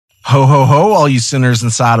Ho, ho, ho, all you sinners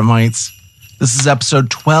and sodomites. This is episode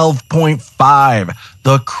 12.5,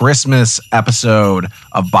 the Christmas episode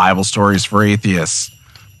of Bible Stories for Atheists.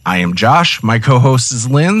 I am Josh, my co-host is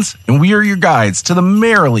Linz, and we are your guides to the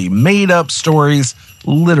merrily made-up stories,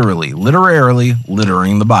 literally, literarily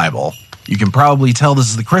littering the Bible. You can probably tell this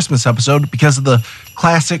is the Christmas episode because of the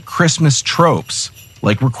classic Christmas tropes,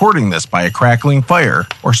 like recording this by a crackling fire,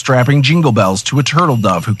 or strapping jingle bells to a turtle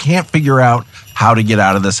dove who can't figure out how to get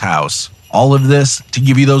out of this house. All of this to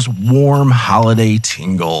give you those warm holiday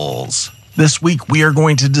tingles. This week we are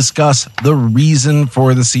going to discuss the reason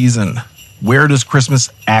for the season. Where does Christmas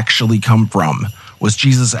actually come from? Was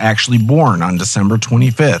Jesus actually born on December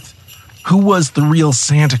 25th? Who was the real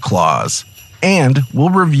Santa Claus? And we'll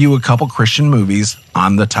review a couple Christian movies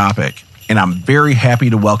on the topic. And I'm very happy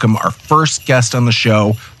to welcome our first guest on the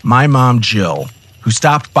show, my mom, Jill, who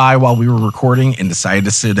stopped by while we were recording and decided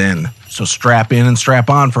to sit in. So strap in and strap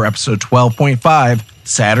on for episode 12.5,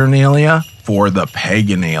 Saturnalia for the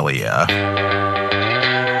Paganalia.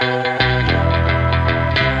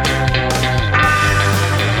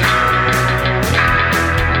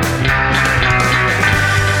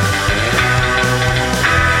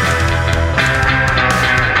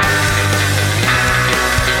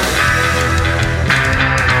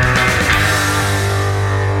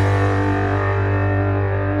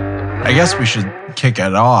 I guess we should kick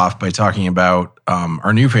it off by talking about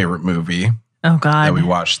our new favorite movie. Oh, God. That we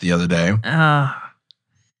watched the other day. I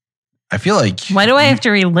feel like... Why do I have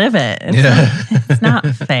to relive it? It's not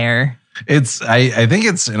fair. I think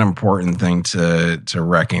it's an important thing to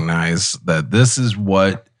recognize that this is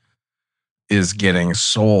what is getting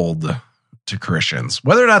sold to Christians,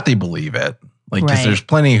 whether or not they believe it. Like, because there's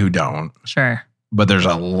plenty who don't. Sure. But there's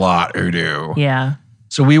a lot who do. Yeah.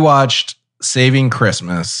 So we watched Saving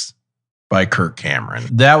Christmas by Kirk Cameron.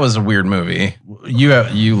 That was a weird movie.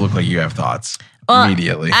 You look like you have thoughts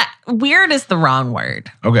immediately. Weird is the wrong word.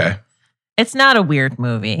 Okay. It's not a weird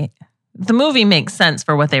movie. The movie makes sense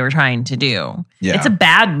for what they were trying to do. Yeah. It's a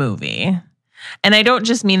bad movie. And I don't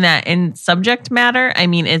just mean that in subject matter. I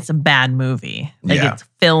mean, it's a bad movie. It's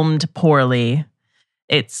filmed poorly.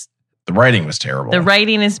 The writing was terrible. The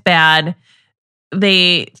writing is bad.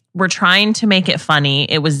 They were trying to make it funny.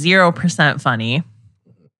 It was 0% funny.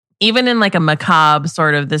 Even in like a macabre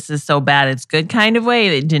sort of this is so bad it's good kind of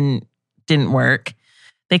way, it didn't work.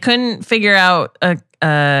 They couldn't figure out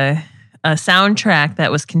a soundtrack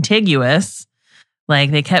that was contiguous.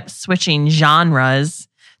 Like they kept switching genres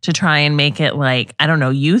to try and make it like, I don't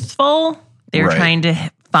know, youthful. They were trying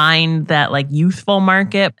to find that like youthful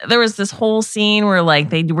market. There was this whole scene where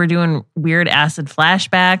like they were doing weird acid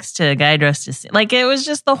flashbacks to a guy dressed as like it was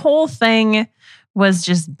just the whole thing was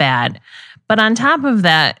just bad. But on top of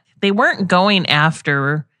that, they weren't going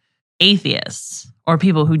after atheists or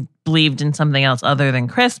people who believed in something else other than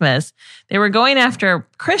Christmas. They were going after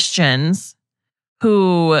Christians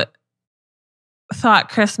who thought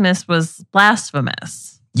Christmas was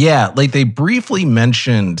blasphemous. Yeah, like they briefly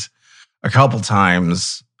mentioned a couple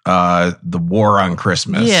times the war on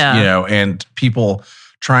Christmas, and people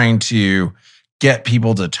trying to get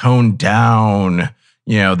people to tone down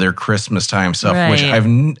their Christmas time stuff, which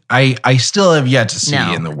I still have yet to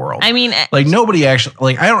see in the world. I mean, like nobody actually,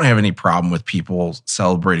 like I don't have any problem with people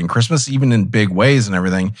celebrating Christmas, even in big ways and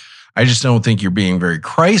everything. I just don't think you're being very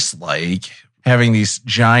Christ-like, having these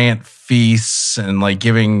giant feasts and like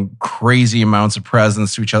giving crazy amounts of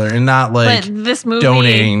presents to each other and not like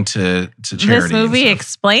donating to charity. This movie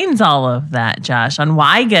explains all of that, Josh, on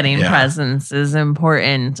why getting presents is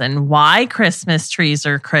important and why Christmas trees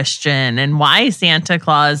are Christian and why Santa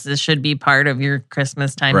Claus should be part of your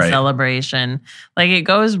Christmas time celebration. Like it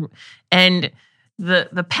goes, and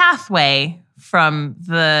the pathway from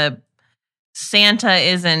the Santa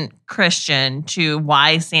isn't Christian to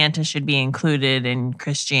why Santa should be included in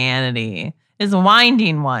Christianity is a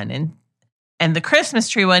winding one. And the Christmas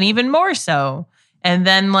tree one even more so. And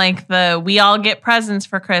then like we all get presents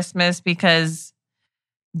for Christmas because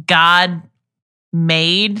God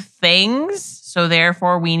made things. So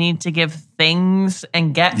therefore we need to give things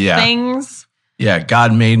and get things. Yeah,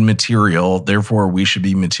 God made material. Therefore we should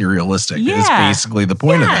be materialistic. Is basically the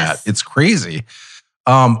point of that. It's crazy.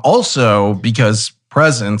 Also, because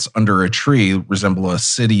presents under a tree resemble a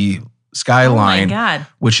city skyline,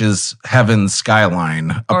 which is heaven's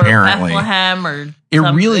skyline, or apparently. Bethlehem or it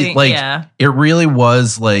something. Really it really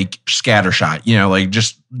was like scattershot, like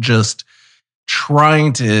just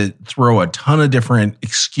trying to throw a ton of different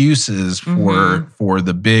excuses for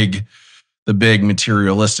the big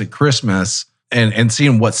materialistic Christmas and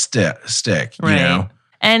seeing what stick, you know.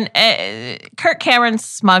 And Kirk Cameron's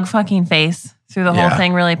smug fucking face through the whole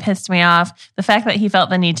thing really pissed me off. The fact that he felt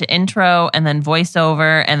the need to intro and then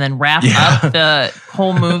voiceover and then wrap up the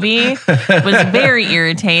whole movie was very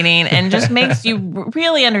irritating and just makes you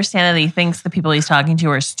really understand that he thinks the people he's talking to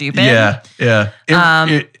are stupid. Yeah.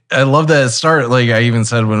 I love that it started, like I even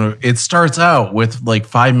said, when it starts out with like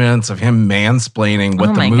 5 minutes of him mansplaining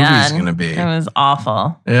what the movie's going to be. It was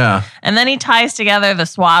awful. Yeah. And then he ties together the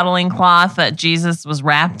swaddling cloth that Jesus was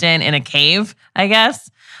wrapped in a cave, I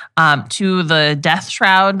guess, to the death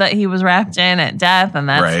shroud that he was wrapped in at death. And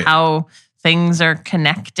that's how things are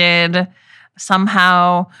connected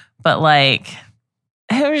somehow. But like,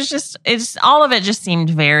 it's all of it just seemed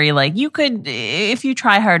very like you could, if you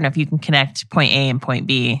try hard enough, you can connect point A and point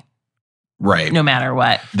B. Right. No matter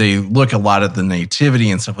what. They look a lot at the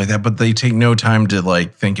nativity and stuff like that, but they take no time to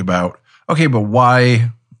like think about, okay, but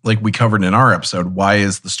why, like we covered in our episode, why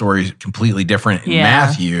is the story completely different in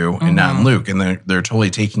Matthew and not in Luke? And they're totally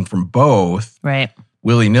taking from both. Right.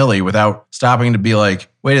 Willy-nilly without stopping to be like,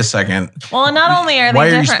 wait a second. Well, and not only are they why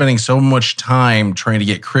are you spending so much time trying to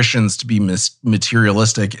get Christians to be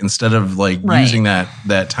materialistic instead of like using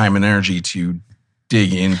that time and energy to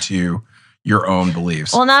dig into your own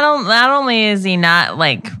beliefs? Well, not only is he not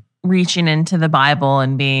like reaching into the Bible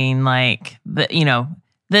and being like,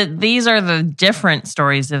 these are the different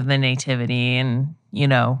stories of the nativity and,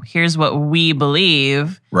 here's what we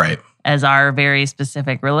believe. Right. As our very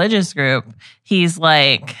specific religious group, he's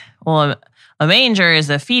like, well, a manger is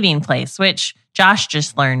a feeding place, which Josh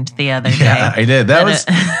just learned the other day. Yeah, I did. That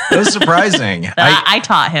was surprising. I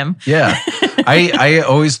taught him. Yeah. I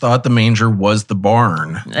always thought the manger was the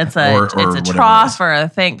barn. It's a trough or a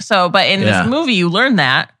thing. So, but in this movie, you learn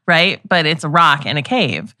that, right? But it's a rock and a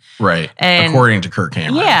cave. Right. And according to Kirk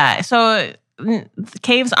Cameron. Yeah. So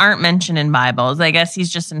caves aren't mentioned in Bibles. I guess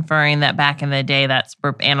he's just inferring that back in the day, that's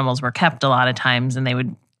where animals were kept a lot of times, and they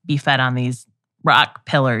would be fed on these rock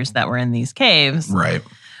pillars that were in these caves. Right.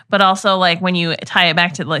 But also, like, when you tie it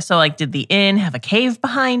back to, like, so, like, did the inn have a cave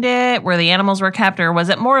behind it where the animals were kept, or was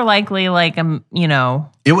it more likely, like,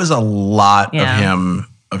 It was a lot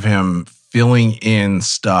of him filling in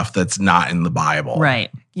stuff that's not in the Bible.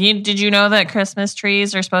 Right. Did you know that Christmas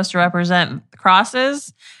trees are supposed to represent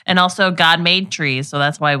crosses? And also God made trees, so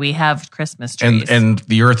that's why we have Christmas trees. And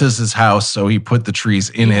the earth is his house, so he put the trees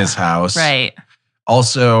in his house. Right.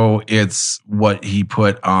 Also, it's what he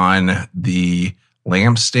put on the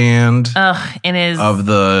lampstand of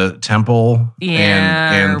the temple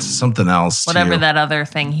and something else. Whatever that other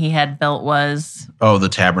thing he had built was. Oh, the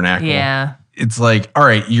tabernacle. Yeah. It's like, all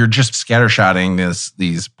right, you're just scattershotting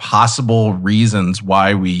these possible reasons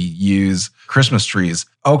why we use Christmas trees.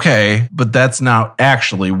 Okay, but that's not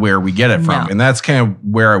actually where we get it from. No. And that's kind of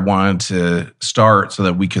where I wanted to start so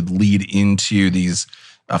that we could lead into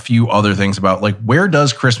a few other things about, like, where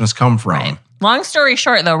does Christmas come from? Right. Long story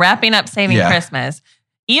short, though, wrapping up Saving Christmas,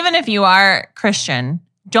 even if you are Christian,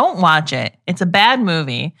 don't watch it. It's a bad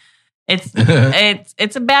movie. It's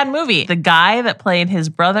a bad movie. The guy that played his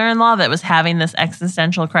brother-in-law that was having this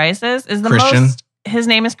existential crisis is the Christian. His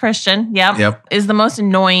name is Christian. Yep. Is the most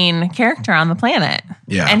annoying character on the planet.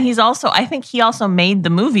 Yeah. And I think he also made the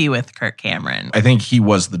movie with Kirk Cameron. I think he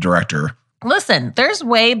was the director. Listen, there's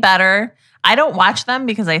way better. I don't watch them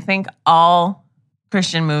because I think all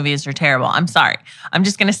Christian movies are terrible. I'm sorry. I'm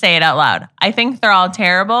just going to say it out loud. I think they're all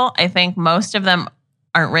terrible. I think most of them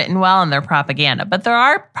aren't written well and they're propaganda. But there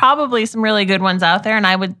are probably some really good ones out there, and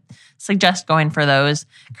I would suggest going for those.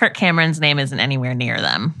 Kirk Cameron's name isn't anywhere near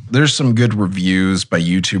them. There's some good reviews by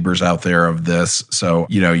YouTubers out there of this. So,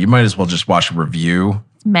 you might as well just watch a review.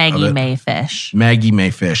 Maggie Mayfish. Maggie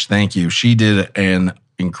Mayfish, thank you. She did an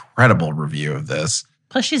incredible review of this.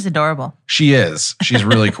 Plus, she's adorable. She is. She's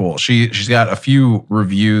really cool. She's got a few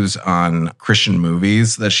reviews on Christian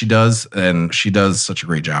movies that she does, and she does such a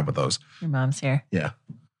great job with those. Your mom's here. Yeah.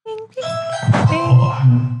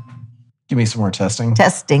 Give me some more testing.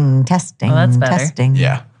 Testing. Oh, that's better. Testing.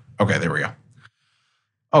 Yeah. Okay, there we go.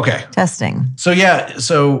 Okay. Testing.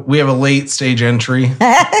 So we have a late stage entry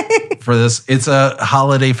for this. It's a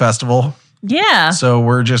holiday festival. Yeah. So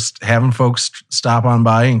we're just having folks stop on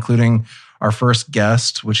by, including our first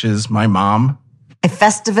guest, which is my mom. A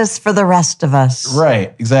Festivus for the rest of us.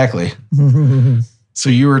 Right, exactly. So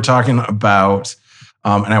you were talking about,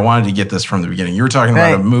 and I wanted to get this from the beginning. You were talking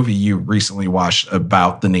about a movie you recently watched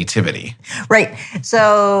about the Nativity. Right.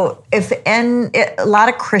 So a lot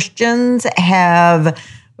of Christians have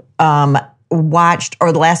watched,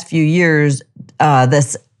 or the last few years,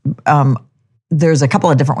 this. There's a couple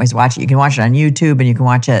of different ways to watch it. You can watch it on YouTube and you can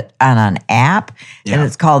watch it on an app. Yeah. And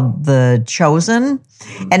it's called The Chosen.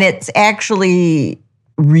 And it's actually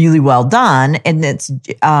really well done. And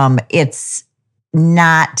it's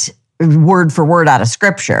not word for word out of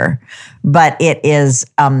scripture, but it is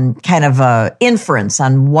kind of a inference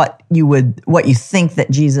on what you think that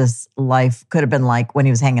Jesus' life could have been like when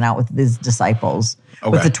he was hanging out with his disciples,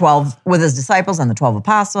 with his disciples and the 12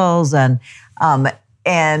 apostles, and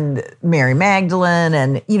Mary Magdalene,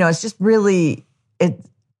 and it's just really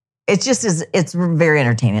it's very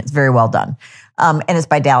entertaining. It's very well done, and it's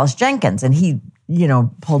by Dallas Jenkins, and he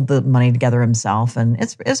pulled the money together himself, and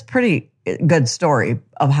it's pretty good story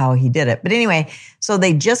of how he did it. But anyway, so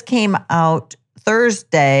they just came out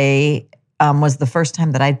Thursday, was the first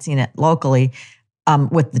time that I'd seen it locally,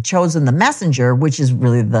 with The Chosen, the Messenger, which is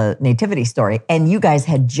really the nativity story. And you guys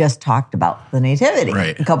had just talked about the nativity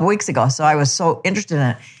a couple weeks ago. So I was so interested in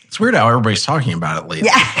it. It's weird how everybody's talking about it lately.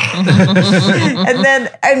 Yeah.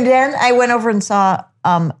 and then I went over and saw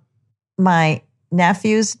my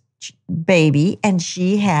nephew's baby, and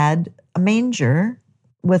she had a manger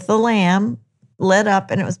with the lamb lit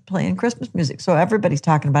up, and it was playing Christmas music. So everybody's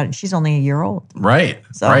talking about it. And she's only a year old. Right.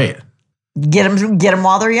 So get them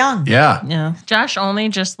while they're young. Yeah. Yeah. Josh only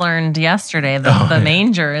just learned yesterday that the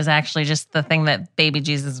manger is actually just the thing that baby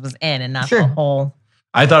Jesus was in, and not the whole.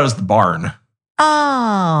 I thought it was the barn.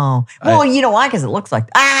 Oh, well, you know why? Because it looks like,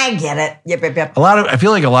 I get it. Yep. I feel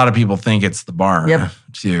like a lot of people think it's the barn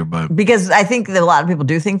too, but because I think that a lot of people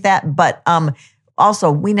do think that, but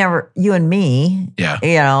also you and me,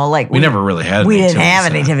 we never really had. We didn't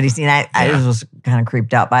have a nativity scene. I was kind of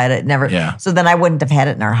creeped out by it. It never. Yeah. So then I wouldn't have had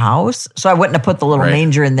it in our house. So I wouldn't have put the little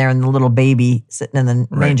manger in there and the little baby sitting in the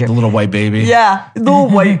manger, the little white baby. Yeah, the little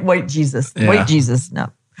white Jesus, white Jesus.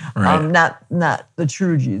 No. Right. Not the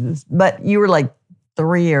true Jesus. But you were like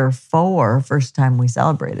 3 or 4 first time we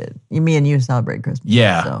celebrated. Me and you celebrated Christmas.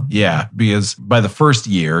 Yeah, so. Yeah. Because by the first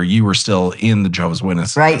year, you were still in the Jehovah's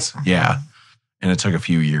Witnesses. Right. Yeah. And it took a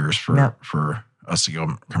few years for us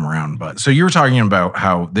to come around. But so you were talking about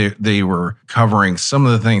how they were covering some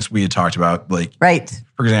of the things we had talked about, like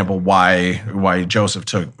for example, why Joseph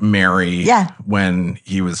took Mary when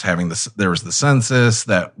he was having there was the census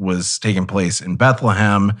that was taking place in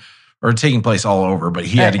Bethlehem, or taking place all over, but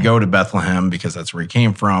he had to go to Bethlehem because that's where he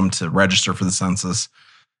came from to register for the census.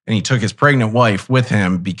 And he took his pregnant wife with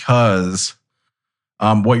him because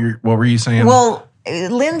what were you saying? Well,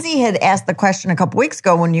 Lindsay had asked the question a couple weeks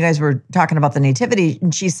ago when you guys were talking about the nativity,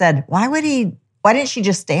 and she said, why didn't she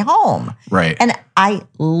just stay home? Right. And I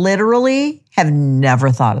literally have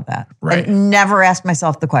never thought of that. Right. I never asked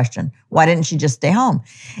myself the question, why didn't she just stay home?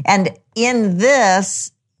 And in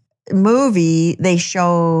this movie, they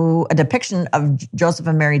show a depiction of Joseph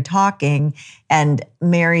and Mary talking, and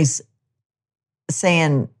Mary's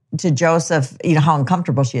saying to Joseph, how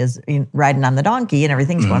uncomfortable she is riding on the donkey and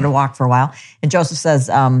everything. She wanted to walk for a while. And Joseph says,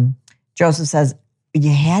 you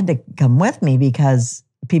had to come with me because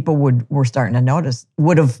people would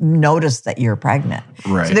have noticed that you're pregnant.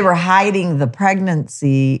 Right. So they were hiding the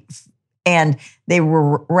pregnancy, and they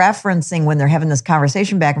were referencing when they're having this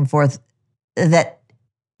conversation back and forth that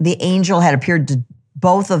the angel had appeared to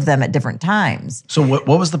both of them at different times. So what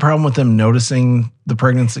was the problem with them noticing the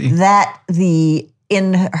pregnancy? That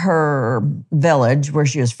in her village where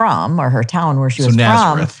she was from, or her town where she was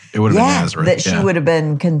Nazareth. from. It would have been Nazareth. That she would have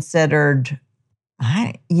been considered,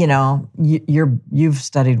 you've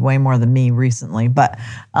studied way more than me recently, but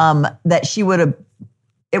that she would have,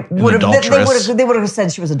 they would have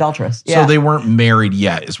said she was adulterous. So they weren't married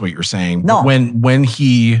yet, is what you're saying. No. But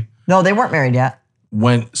No, they weren't married yet.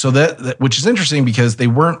 That which is interesting because they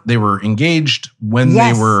were engaged when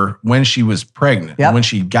when she was pregnant, when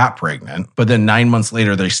she got pregnant, but then 9 months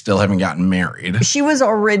later they still haven't gotten married. She was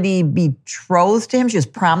already betrothed to him. She was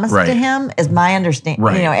promised to him, is my understanding,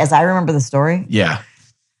 as I remember the story. Yeah.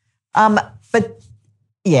 But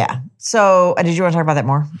yeah. So did you want to talk about that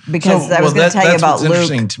more? Because I was going to tell you about what's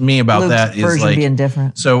interesting to me about Luke's that is version like being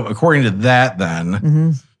different. So according to that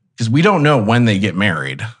then, because we don't know when they get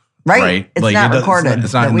married. Right. It's like not recorded.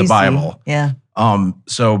 It's not in the Bible. See. Yeah.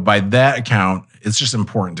 So by that account, it's just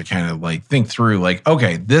important to kind of like think through like,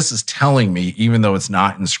 okay, this is telling me, even though it's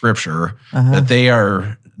not in scripture,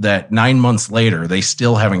 that 9 months later, they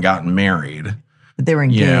still haven't gotten married. That they were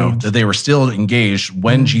engaged. That they were still engaged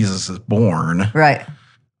when Jesus is born. Right.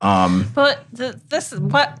 But this is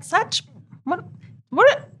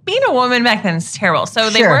being a woman back then is terrible.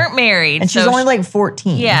 So they weren't married. And she's only like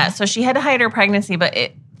 14. Yeah. So she had to hide her pregnancy, but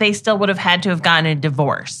they still would have had to have gotten a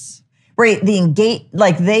divorce. Right. Joseph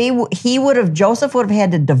would have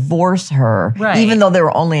had to divorce her, even though they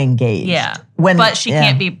were only engaged. Yeah.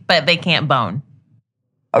 But they can't bone.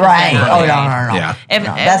 Right. Oh, no. Yeah.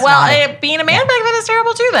 Being a man back then is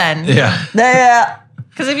terrible too then. Yeah. Yeah.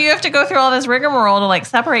 Because if you have to go through all this rigmarole to like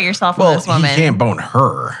separate yourself from this woman, he can't bone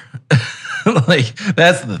her. Like,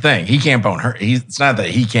 that's the thing. He can't bone her. It's not that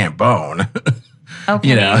he can't bone. okay,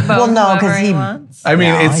 you know. Well, no, because he. wants. I mean,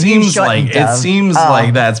 No, it he seems like shouldn't have.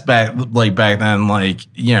 like that's back then. Like,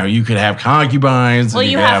 you know, you could have concubines. Well,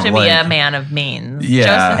 and you could have to be like, a man of means. Yeah.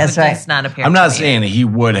 Joseph That's would right. just not appear. I'm to not be. saying that he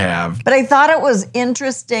would have. But I thought it was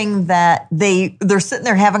interesting that they're sitting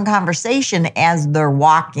there having conversation as they're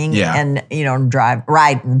walking Yeah. and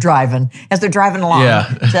driving as they're driving along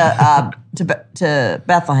to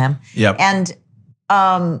Bethlehem. Yep. And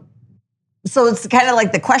so it's kind of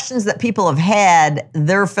like the questions that people have had,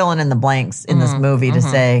 they're filling in the blanks in this movie to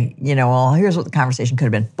say, you know, well, here's what the conversation could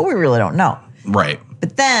have been, but we really don't know. Right.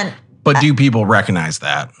 But then But do people recognize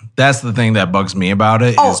that? That's the thing that bugs me about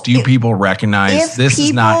it. Is do people recognize this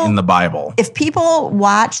is not in the Bible? if people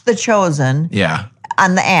watch The Chosen Yeah.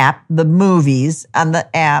 on the app, the movies on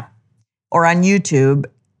the app or on YouTube,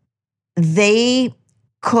 it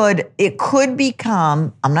could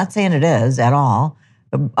become, I'm not saying it is at all.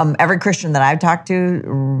 Every Christian that I've talked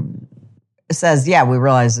to says, yeah, we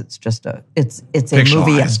realize it's just it's a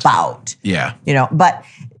movie Fictionalized. about, Yeah. you know, but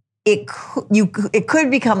it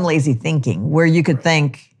could become lazy thinking where you could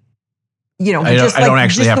think, you know, I don't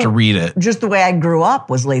actually have to read it. Just the way I grew up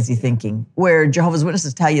was lazy thinking, where Jehovah's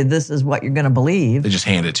Witnesses tell you this is what you're going to believe. They just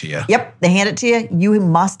hand it to you. Yep, they hand it to you. You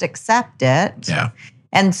must accept it. Yeah.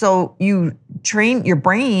 And so you train your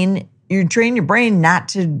brain not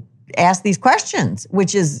to ask these questions,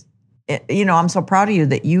 which is, you know, I'm so proud of you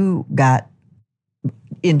that you got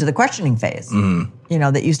into the questioning phase. Mm-hmm. You know,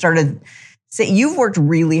 that you started, you've worked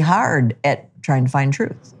really hard at trying to find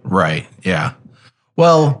truth. Right. Yeah.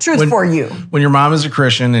 Well, Truth for you. When your mom is a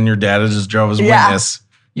Christian and your dad is a Jehovah's Yeah. Witness,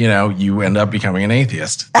 you know, you end up becoming an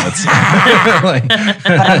atheist. That's like,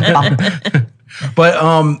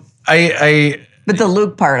 but But the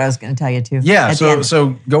Luke part, I was going to tell you too. yeah. at the end.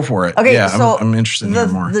 So go for it. Okay, Yeah, so I'm interested in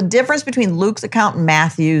hearing more. The difference between Luke's account and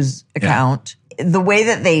Matthew's account, the way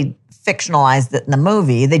that they fictionalized it in the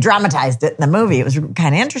movie, they dramatized it in the movie, it was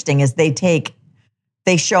kind of interesting, is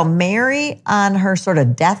they show Mary on her sort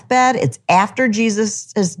of deathbed. It's after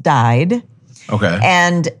Jesus has died. Okay.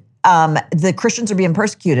 And the Christians are being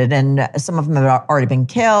persecuted, and some of them have already been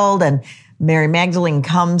killed. And Mary Magdalene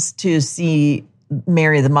comes to see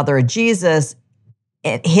Mary, the mother of Jesus,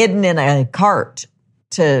 hidden in a cart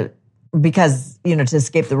to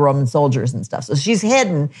escape the Roman soldiers and stuff. So she's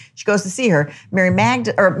hidden. She goes to see her.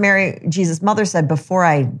 Mary, Jesus' mother, said, "Before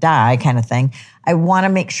I die," kind of thing, "I want to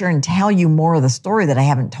make sure and tell you more of the story that I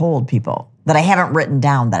haven't told people, that I haven't written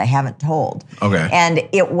down, that I haven't told." Okay. And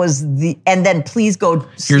it was and then please go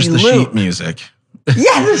see Here's the Luke. sheet music.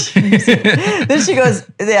 Yeah. Then she goes,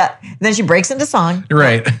 yeah. Then she breaks into song.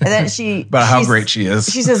 Right. And then she About how great she is.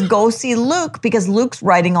 She says, "Go see Luke," because Luke's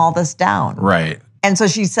writing all this down. Right. And so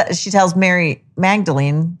she tells Mary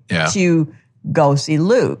Magdalene to go see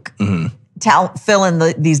Luke, fill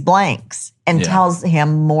in these blanks, and tells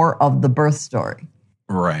him more of the birth story.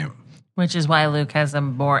 Right. Which is why Luke has a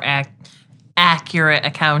more accurate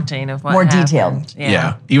accounting of what More happened. detailed.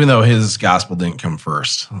 Yeah. Even though his gospel didn't come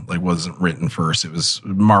first, like wasn't written first. It was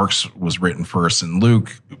Mark's was written first, and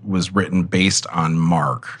Luke was written based on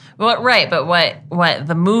Mark. Well, right, but what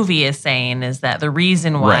the movie is saying is that the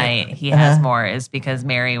reason why he has more is because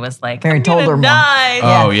Mary was like, Mary "I'm told gonna her more." die.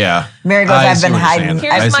 Oh yeah. Mary goes, I "I've see been what you're hiding.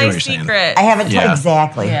 saying. I Here's see my what you're saying. secret." I haven't told Yeah.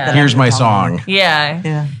 exactly. Yeah. that Here's I've my been telling song. Yeah. you.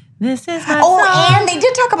 Yeah. This is my Oh, song. and they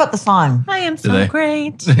did talk about the song. I am they? so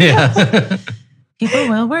great. Yeah. People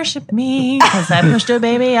will worship me because I pushed a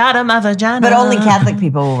baby out of my vagina. But only Catholic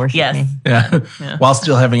people will worship Yes. me. Yeah. While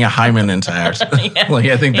still having a hymen intact. Like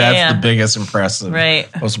I think that's Yeah. the biggest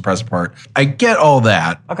most impressive part. I get all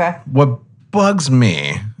that. Okay. What bugs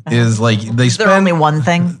me is like they Is there spend only one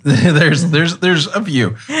thing? there's a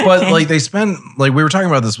few. But like they spend like we were talking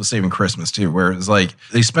about this with Saving Christmas too, where it's like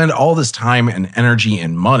they spend all this time and energy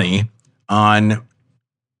and money on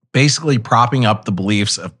basically propping up the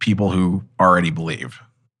beliefs of people who already believe,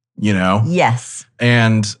 you know? Yes.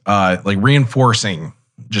 And like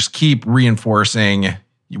keep reinforcing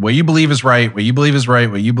what you believe is right, what you believe is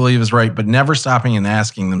right, what you believe is right, but never stopping and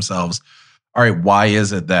asking themselves, all right, why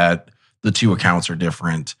is it that the two accounts are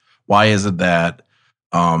different? Why is it that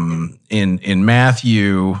in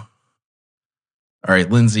Matthew, all right,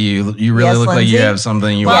 Lindsay, you really look like you have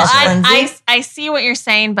something you Well, want to say. I see what you're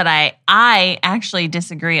saying, but I actually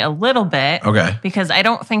disagree a little bit. Okay. Because I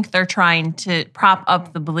don't think they're trying to prop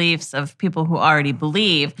up the beliefs of people who already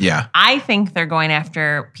believe. Yeah. I think they're going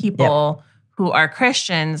after people who are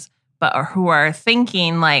Christians, but who are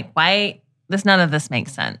thinking like, why none of this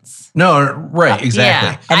makes sense. No, right,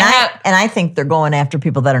 exactly. Yeah. And I think they're going after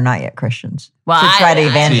people that are not yet Christians Well, to try to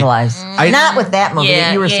evangelize. Not with that movie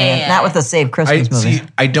that you were saying. Not with the Save Christmas movie. See,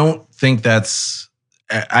 I don't think that's.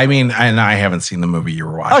 I mean, and I haven't seen the movie you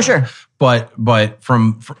were watching. Oh, sure. But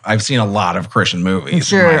from I've seen a lot of Christian movies.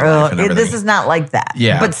 Sure, this is not like that.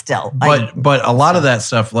 Yeah, but still, but a lot of that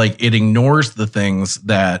stuff, like it ignores the things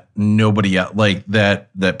that nobody like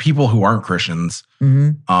that people who aren't Christians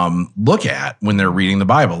look at when they're reading the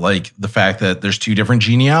Bible, like the fact that there's two different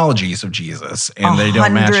genealogies of Jesus and they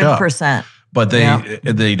don't match up. 100%. But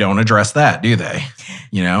they don't address that, do they?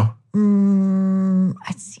 You know.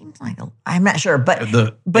 It seems like I'm not sure, but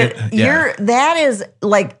that is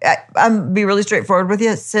like I'm be really straightforward with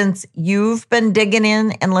you. Since you've been digging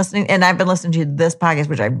in and listening, and I've been listening to this podcast,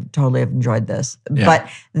 which I totally have enjoyed this. Yeah. But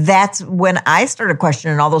that's when I started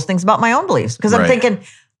questioning all those things about my own beliefs because I'm thinking,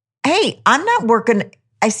 hey, I'm not working.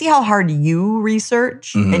 I see how hard you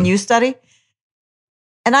research and you study.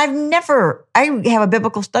 And I have a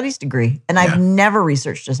biblical studies degree, and I've never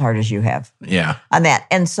researched as hard as you have on that.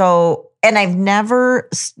 And so, and I've never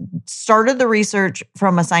started the research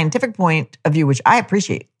from a scientific point of view, which I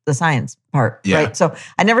appreciate the science part, right? So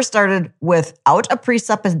I never started without a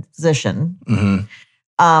presupposition.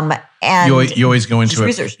 And you always go into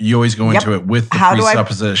it. You always go into it with the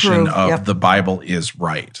presupposition of the Bible is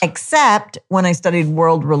right. Except when I studied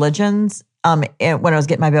world religions, when I was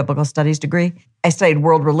getting my biblical studies degree, I studied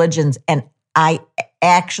world religions, and I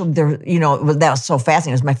actually, that was so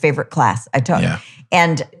fascinating. It was my favorite class I took,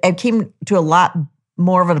 and I came to a lot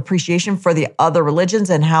more of an appreciation for the other religions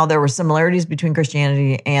and how there were similarities between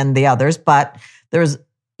Christianity and the others. But there was,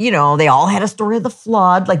 they all had a story of the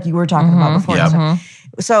flood, like you were talking about before. Yeah.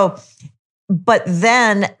 So, but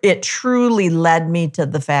then it truly led me to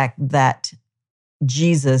the fact that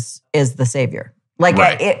Jesus is the Savior. Like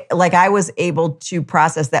I was able to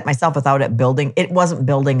process that myself without it building. It wasn't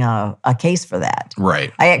building a case for that.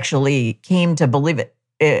 Right. I actually came to believe it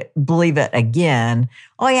again.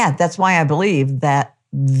 Oh yeah, that's why I believe that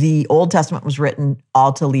the Old Testament was written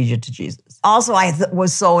all to lead you to Jesus. Also, I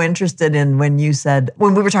was so interested in when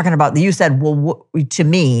we were talking about, you said, well, to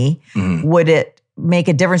me, would it make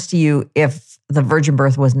a difference to you if the virgin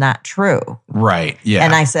birth was not true? Right. Yeah.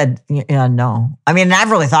 And I said, no. I mean,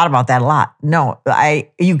 I've really thought about that a lot. No,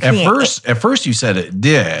 you can't. At first you said it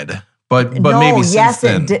did, but maybe since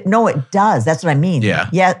then. It did. No, it does. That's what I mean. Yeah.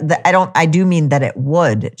 Yeah. I do mean that it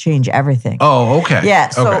would change everything. Oh, okay. Yeah.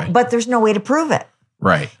 So, but there's no way to prove it.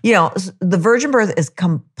 Right. The virgin birth is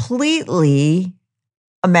completely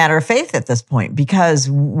a matter of faith at this point because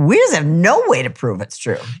we just have no way to prove it's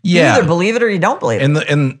true. Yeah. You either believe it or you don't believe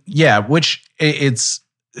it. Which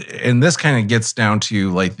and this kind of gets down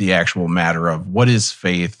to like the actual matter of what is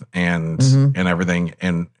faith and everything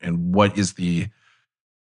and what is the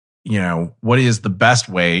what is the best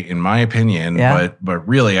way in my opinion. But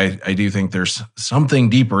really I do think there's something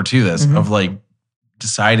deeper to this of like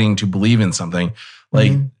deciding to believe in something.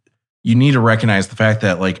 Like you need to recognize the fact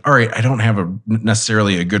that like, all right, I don't have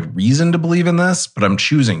necessarily a good reason to believe in this, but I'm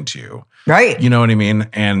choosing to. Right. You know what I mean?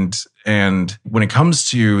 And when it comes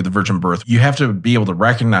to the virgin birth, you have to be able to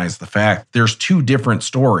recognize the fact there's two different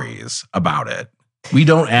stories about it. We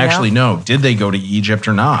don't actually know. Did they go to Egypt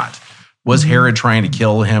or not? Was Herod trying to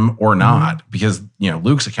kill him or not? Because,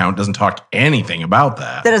 Luke's account doesn't talk anything about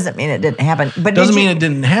that. That doesn't mean it didn't happen. But doesn't mean it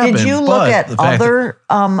didn't happen. Did you look at other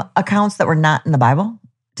accounts that were not in the Bible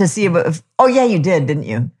to see if you did, didn't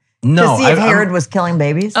you? No. To see if Herod was killing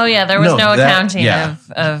babies? Oh, yeah. There was no accounting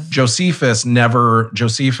of... Josephus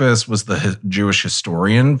was the Jewish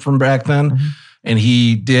historian from back then. And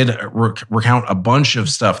he did recount a bunch of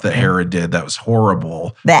stuff that Herod did that was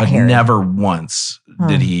horrible. Never once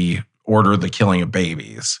did he order the killing of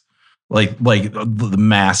babies, like the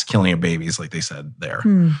mass killing of babies, like they said there.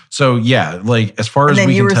 So like as far as we can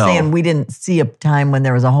tell, you were saying we didn't see a time when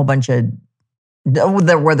there was a whole bunch of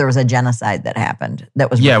where there was a genocide that happened that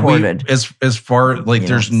was recorded. As far like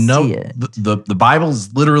there's no the Bible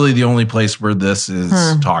is literally the only place where this is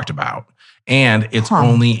talked about, and it's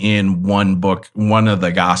only in one book, one of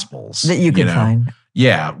the Gospels that you can find.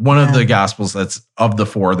 Yeah, one of the Gospels that's of the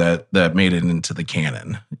four that made it into the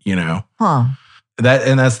canon,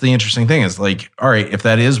 That's the interesting thing is like, all right, if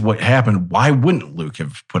that is what happened, why wouldn't Luke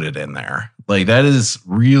have put it in there? Like that is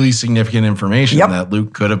really significant information that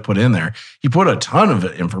Luke could have put in there. He put a ton of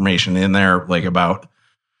information in there, like about,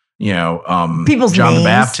 people's John names. the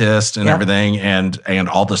Baptist and everything and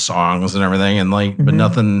all the songs and everything. And like, but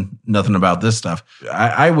nothing about this stuff.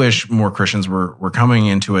 I wish more Christians were coming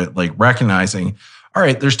into it, like recognizing, all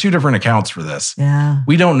right, there's two different accounts for this. Yeah.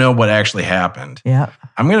 We don't know what actually happened. Yeah.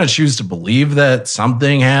 I'm going to choose to believe that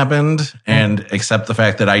something happened and accept the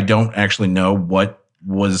fact that I don't actually know what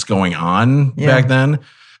was going on back then.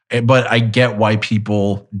 But I get why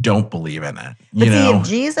people don't believe in it. But see, if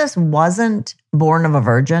Jesus wasn't born of a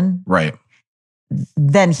virgin, right,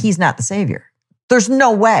 then he's not the Savior. There's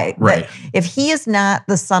no way. Right. If he is not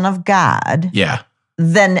the Son of God,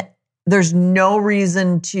 then there's no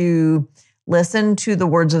reason to listen to the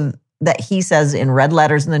words that he says in red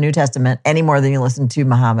letters in the New Testament any more than you listen to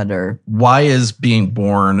Muhammad or. Why is being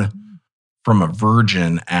born from a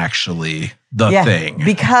virgin actually the thing?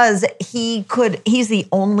 Because he's the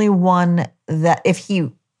only one that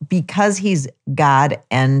because he's God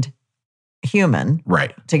and human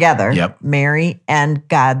together, Mary and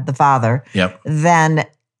God the Father, then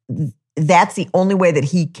that's the only way that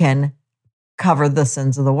he can cover the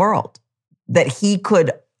sins of the world. That he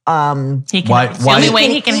could the only way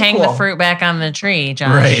he can hang the fruit back on the tree, Josh.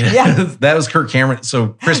 Right. Yeah. That was Kirk Cameron. So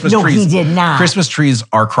Christmas trees. No, he did not. Christmas trees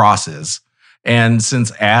are crosses. And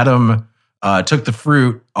since Adam took the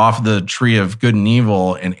fruit off the tree of good and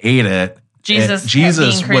evil and ate it, Jesus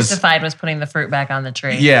being crucified was putting the fruit back on the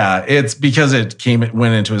tree. Yeah, it's because it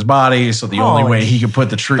went into his body. So the only way he could put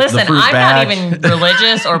the fruit back. Listen, I'm not even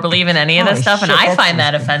religious or believe in any of this stuff, and I find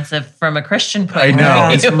that offensive from a Christian point of view. I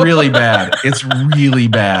know, it's really bad. It's really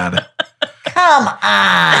bad. Come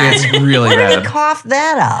on. It's really bad. Where did he cough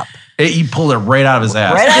that up? He pulled it right out of his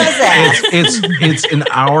ass. Right out of his ass. It's an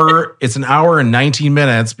hour. It's an hour and 19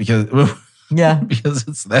 minutes because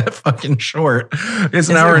it's that fucking short. It's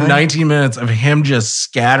an hour and 19 minutes of him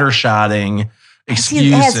just scattershotting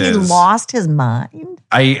excuses. Has he lost his mind?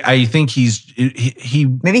 I think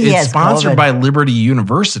maybe he has sponsored by Liberty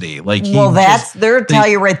University. They'll tell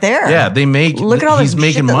you right there. Yeah, look at all he's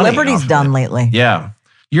making shit money. That Liberty's done lately. Yeah,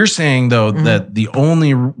 you're saying though that the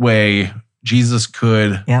only way Jesus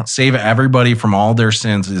could save everybody from all their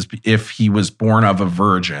sins is if he was born of a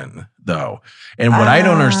virgin, though. And what I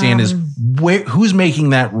don't understand is who's making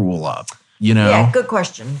that rule up? Yeah, good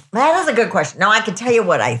question. That is a good question. Now I can tell you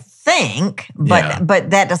what I think,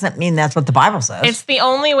 but that doesn't mean that's what the Bible says. It's the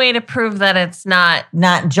only way to prove that it's not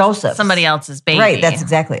Joseph, somebody else's baby. Right, that's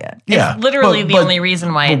exactly it. Yeah, it's literally the only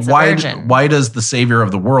reason why it's a virgin. Why does the Savior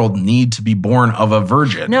of the world need to be born of a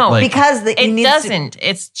virgin? No, because it doesn't.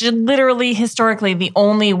 It's just literally historically the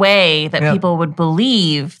only way that people would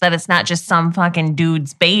believe that it's not just some fucking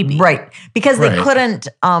dude's baby. Right, because they couldn't.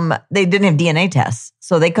 They didn't have DNA tests,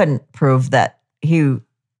 so they couldn't prove that he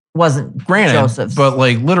wasn't Joseph's. But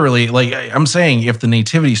literally, I'm saying if the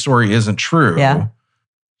nativity story isn't true,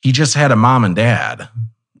 he just had a mom and dad,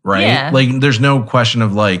 right? Yeah. There's no question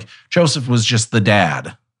of Joseph was just the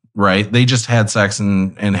dad, right? They just had sex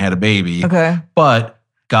and had a baby. Okay. But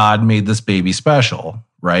God made this baby special,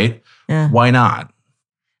 right? Yeah. Why not?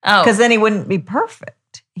 Oh. Because then he wouldn't be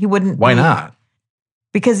perfect. He wouldn't Why not?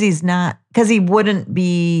 Because he's not. Because he wouldn't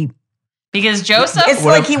be. Because Joseph,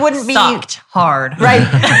 he wouldn't be sucked hard, right?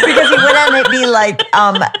 Because he wouldn't be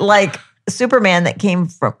like Superman that came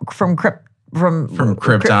from Krypton.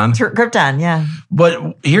 Krypton, yeah.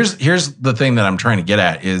 But here's the thing that I'm trying to get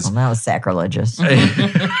at is that was sacrilegious.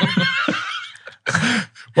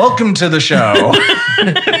 Welcome to the show,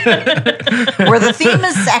 where the theme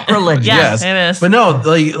is sacrilegious. Yes, it is. But no,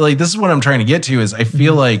 this is what I'm trying to get to is I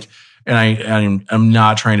feel like. And I'm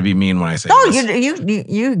not trying to be mean when I say this.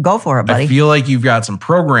 You go for it, buddy. I feel like you've got some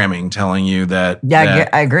programming telling you that. Yeah,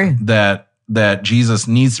 I agree. That Jesus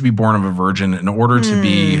needs to be born of a virgin in order to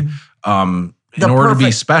be, to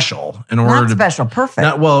be special.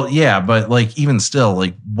 Perfect. But even still,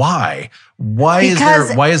 why? Why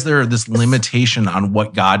is there this limitation on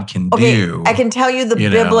what God can do? I can tell you the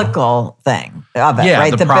biblical thing of it, right?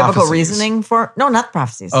 The biblical reasoning not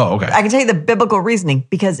prophecies. Oh, okay. I can tell you the biblical reasoning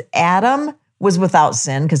because Adam was without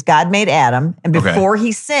sin because God made Adam, and before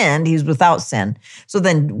he sinned, he was without sin. So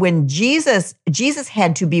then when Jesus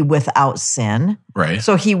had to be without sin, right?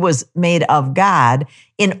 So he was made of God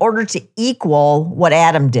in order to equal what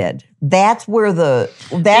Adam did. That's where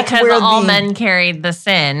all men carried the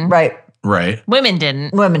sin, right? Right. Women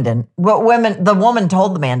didn't. But the woman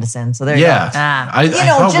told the man to sin. So there you go. I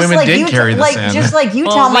thought women did carry the sin. Just like you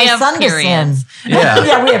tell my son to sin.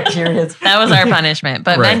 Yeah. We have periods. That was our punishment.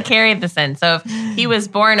 But men carried the sin. So if he was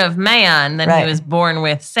born of man, then he was born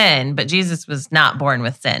with sin. But Jesus was not born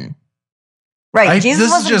with sin. Right.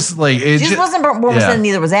 Jesus wasn't born with sin,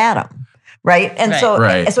 neither was Adam. Right. And so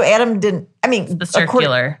Adam didn't, the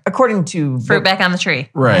circular. According to fruit back on the tree.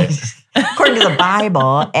 Right. According to the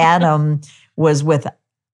Bible, Adam was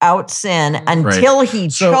without sin until he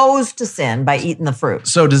chose to sin by eating the fruit.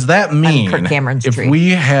 So does that mean Kirk Cameron's if tree. we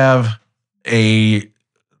have if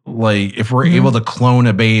we're able to clone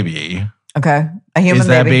a baby, okay, a human is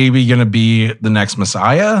that baby going to be the next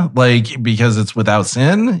Messiah? Like, because it's without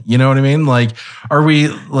sin? You know what I mean? Like, are we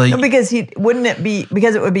like... No, because it would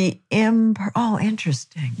be oh,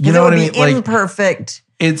 interesting. You know what I mean? Like, imperfect.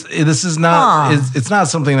 This is not it's not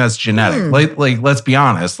something that's genetic. Like let's be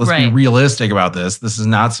honest. Let's be realistic about this. This is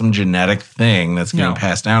not some genetic thing that's getting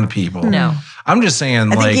passed down to people. No. I'm just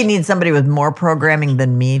saying, I think you need somebody with more programming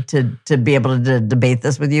than me to be able to debate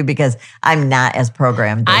this with you, because I'm not as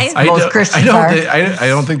programmed as most Christians are. I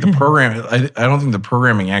don't think the program. I don't think the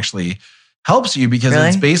programming actually helps you, because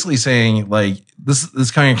it's basically saying, like,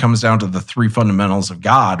 this kind of comes down to the three fundamentals of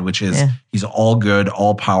God, which is he's all good,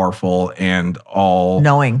 all powerful, and all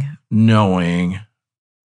knowing,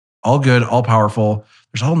 all good, all powerful.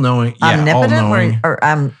 There's all knowing, omnipotent, all knowing.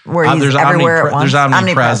 Where he's there's everywhere at once. There's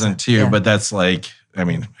omnipresent too, but that's like, I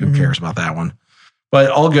mean, who cares about that one?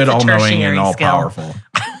 But all good, all knowing, and all powerful.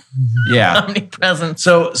 Yeah, omnipresent.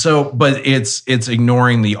 So, but it's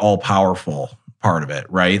ignoring the all powerful part of it,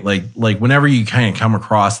 right? Like whenever you kind of come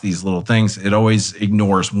across these little things, it always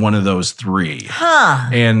ignores one of those three.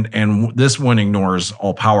 And this one ignores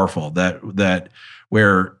all powerful. That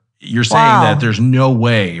where you're saying that there's no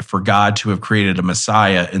way for God to have created a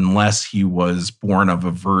Messiah unless he was born of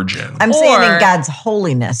a virgin. I'm saying in God's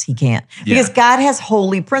holiness, he can't. Because God has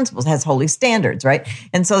holy principles, has holy standards, right?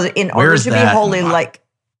 And so in order to be holy, you know,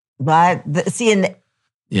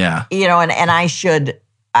 and I should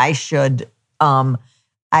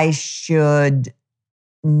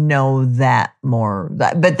know that more.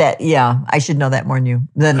 I should know that more than you.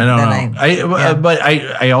 But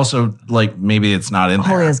I also, like, maybe it's not in there.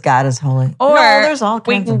 Holy as God is holy. Or there's all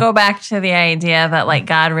we can go back to the idea that, like,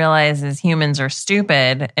 God realizes humans are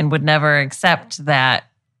stupid and would never accept that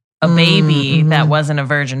a baby that wasn't a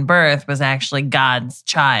virgin birth was actually God's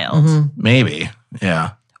child. Maybe,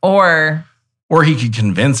 yeah. Or he could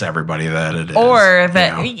convince everybody that it is. Or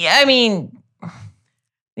that, I mean...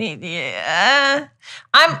 Yeah,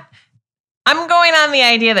 I'm going on the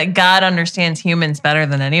idea that God understands humans better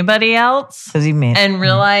than anybody else, and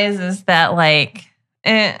realizes that, like,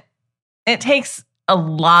 it takes a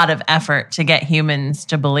lot of effort to get humans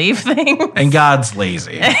to believe things. And God's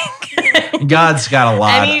lazy. God's got a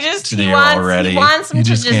lot to do already. He wants them to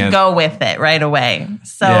just go with it right away.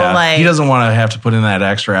 So, like, he doesn't want to have to put in that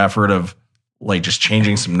extra effort of, like, just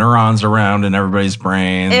changing some neurons around in everybody's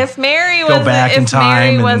brain. If Mary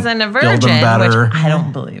wasn't a virgin, which I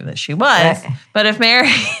don't believe that she was, but if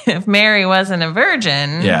Mary wasn't a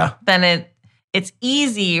virgin, then it's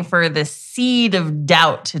easy for the seed of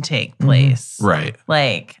doubt to take place. Right.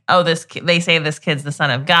 Like, they say this kid's the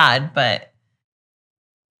son of God, but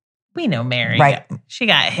we know Mary. Right. She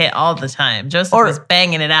got hit all the time. Joseph was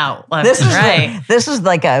banging it out left and right. This is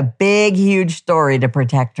like a big, huge story to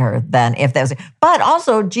protect her then, if that was... But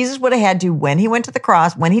also, Jesus would have had to, when he went to the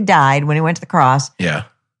cross, when he died, when he went to the cross... Yeah.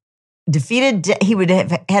 He would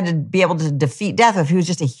have had to be able to defeat death. If he was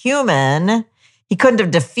just a human, he couldn't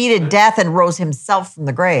have defeated death and rose himself from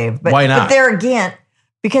the grave. But, why not? But there again,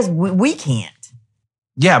 because we can't.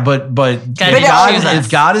 Yeah, but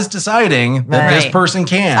if God is deciding that this person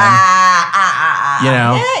can,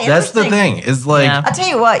 that's the thing. Is like, I'll tell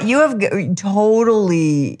you what, you have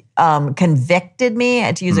totally convicted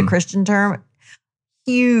me, to use a Christian term,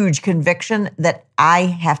 huge conviction that I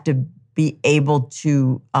have to be able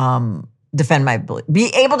to defend my belief, be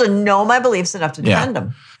able to know my beliefs enough to defend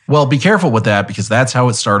them. Well, be careful with that, because that's how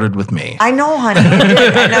it started with me. I know, honey.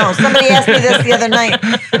 I know. Somebody asked me this the other night,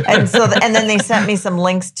 and then they sent me some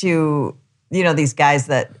links to, these guys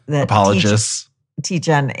that apologists teach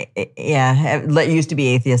on, used to be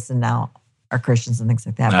atheists and now are Christians and things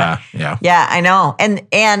like that. Yeah, I know.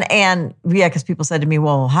 And because people said to me,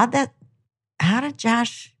 well, how did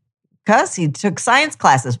Josh? Because he took science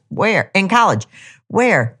classes. Where? In college.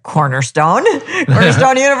 Where? Cornerstone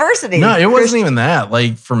University. No, it wasn't even that.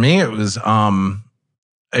 Like, for me, it was, my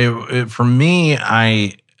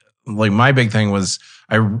big thing was,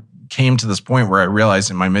 I came to this point where I realized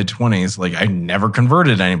in my mid-20s, like, I never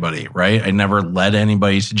converted anybody, right? I never led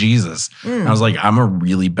anybody to Jesus. I was like, I'm a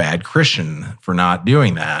really bad Christian for not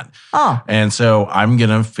doing that. And so I'm going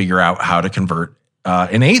to figure out how to convert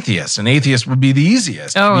an atheist. An atheist would be the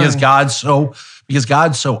easiest because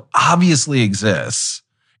God so obviously exists.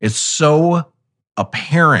 It's so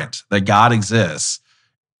apparent that God exists.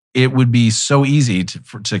 It would be so easy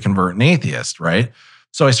to convert an atheist, right?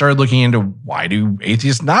 So I started looking into, why do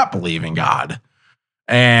atheists not believe in God?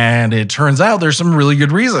 And it turns out there's some really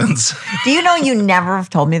good reasons. Do you know you never have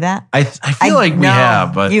told me that? I feel like we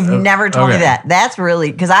have, but you've never told me that. That's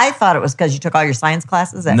really, because I thought it was because you took all your science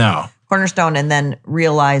classes at Cornerstone and then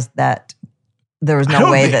realized that there was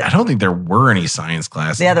no way that. I don't think there were any science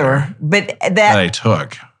classes. Yeah, there were. But that I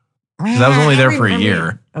took. Because I was only there for a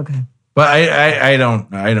year. Okay. But I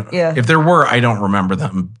don't. Yeah. If there were, I don't remember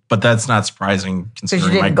them. But that's not surprising considering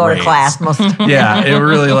because you didn't my go grades. to class most of the time. Yeah, it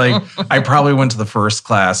really I probably went to the first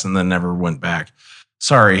class and then never went back.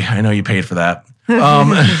 Sorry, I know you paid for that.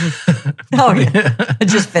 Oh, yeah.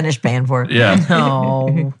 Just finished paying for it. Yeah.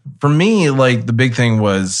 No. For me, the big thing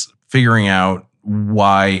was figuring out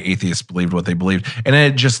why atheists believed what they believed. And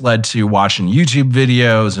it just led to watching YouTube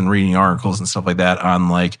videos and reading articles and stuff like that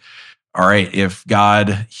on all right, if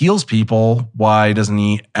God heals people, why doesn't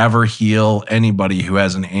he ever heal anybody who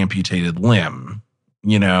has an amputated limb?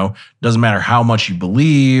 Doesn't matter how much you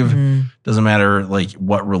believe, doesn't matter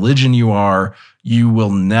what religion you are, you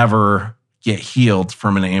will never get healed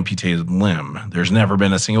from an amputated limb. There's never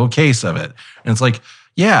been a single case of it. And it's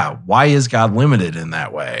why is God limited in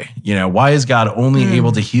that way? Why is God only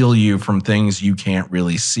able to heal you from things you can't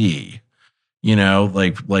really see?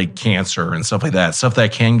 Like cancer and stuff like that, stuff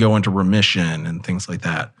that can go into remission and things like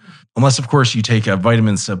that. Unless, of course, you take a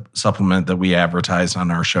vitamin supplement that we advertised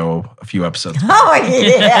on our show a few episodes ago.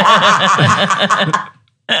 Oh,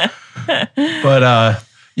 yeah. But,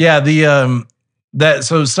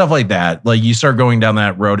 so stuff like that, you start going down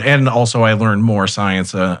that road. And also I learned more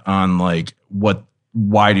science on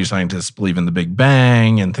why do scientists believe in the Big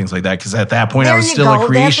Bang and things like that? Because at that point I was still a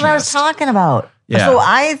creationist. That's what I was talking about. Yeah. So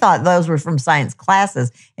I thought those were from science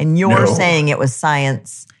classes, and you're saying it was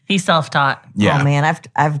science. He's self-taught. Yeah. Oh man,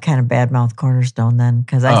 I've kind of badmouthed Cornerstone then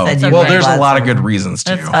because I said well, there's a lot of good reasons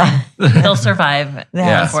too. They'll survive.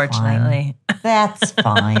 Unfortunately, that's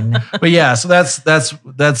fine. But yeah, so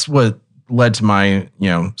that's what led to my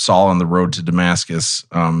Saul on the road to Damascus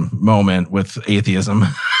moment with atheism.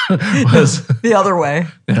 Was the other way.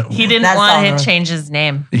 He didn't want to change his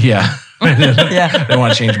name. Yeah. I didn't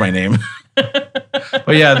want to change my name.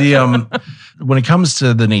 But yeah, when it comes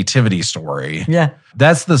to the nativity story,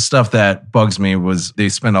 that's the stuff that bugs me. Was they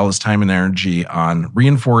spend all this time and energy on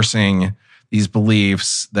reinforcing these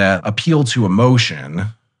beliefs that appeal to emotion,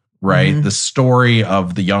 right? The story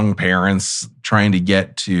of the young parents trying to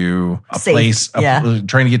get to a place, trying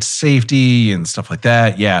to get to safety and stuff like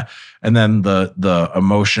that. Yeah. And then the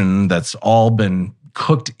emotion that's all been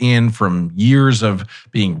cooked in from years of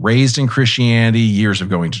being raised in Christianity, years of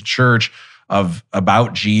going to church,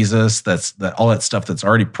 about Jesus, all that stuff that's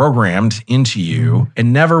already programmed into you,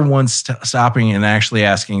 and never once stopping and actually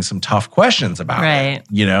asking some tough questions about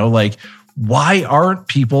it. Why aren't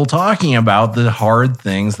people talking about the hard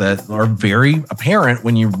things that are very apparent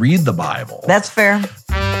when you read the Bible? That's fair.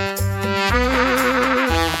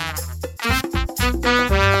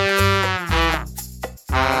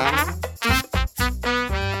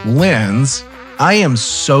 Linz, I am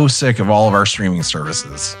so sick of all of our streaming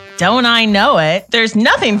services. Don't I know it? There's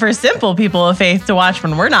nothing for simple people of faith to watch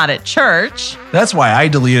when we're not at church. That's why I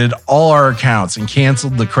deleted all our accounts and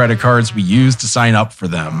canceled the credit cards we used to sign up for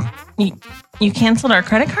them. You canceled our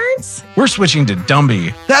credit cards? We're switching to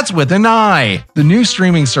Dumby. That's with an I, the new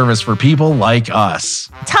streaming service for people like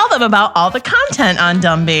us. Tell them about all the content on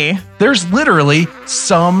Dumby. There's literally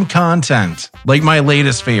some content. Like my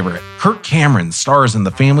latest favorite, Kirk Cameron stars in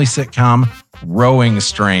the family sitcom Rowing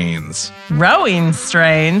Strains. Rowing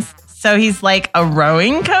Strains? So he's like a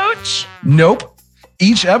rowing coach? Nope.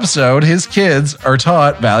 Each episode, his kids are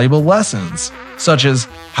taught valuable lessons, such as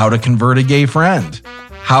how to convert a gay friend,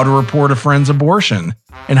 how to report a friend's abortion,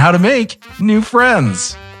 and how to make new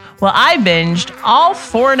friends. Well, I binged all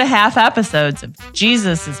 4.5 episodes of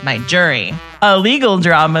Jesus is My Jury, a legal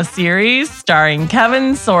drama series starring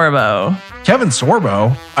Kevin Sorbo. Kevin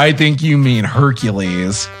Sorbo? I think you mean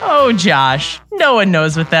Hercules. Oh, Josh, no one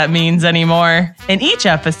knows what that means anymore. In each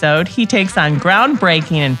episode, he takes on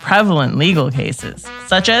groundbreaking and prevalent legal cases,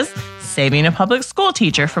 such as saving a public school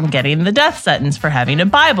teacher from getting the death sentence for having a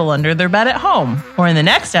Bible under their bed at home. Or in the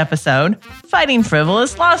next episode, fighting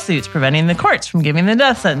frivolous lawsuits preventing the courts from giving the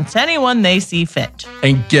death sentence to anyone they see fit.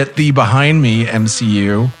 And get thee behind me,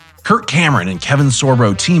 MCU. Kirk Cameron and Kevin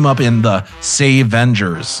Sorbo team up in the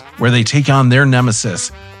Save-Vengers, where they take on their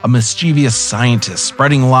nemesis, a mischievous scientist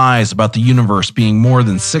spreading lies about the universe being more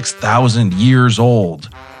than 6,000 years old.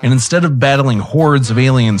 And instead of battling hordes of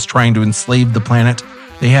aliens trying to enslave the planet,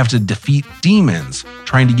 they have to defeat demons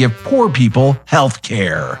trying to give poor people health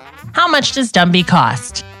care. How much does Dumby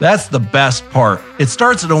cost? That's the best part. It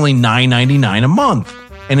starts at only $9.99 a month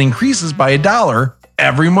and increases by $1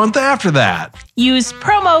 every month after that. Use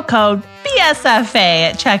promo code BSFA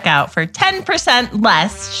at checkout for 10%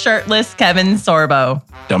 less shirtless Kevin Sorbo.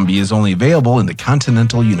 Dumby is only available in the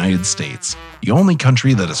continental United States, the only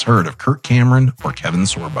country that has heard of Kirk Cameron or Kevin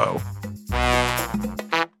Sorbo.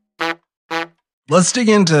 Let's dig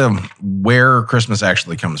into where Christmas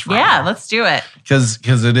actually comes from. Yeah, let's do it.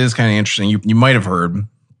 Because it is kind of interesting. You might have heard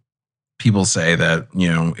people say that,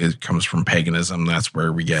 it comes from paganism. That's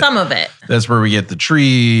where we get some of it. That's where we get the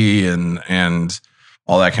tree and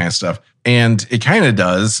all that kind of stuff. And it kind of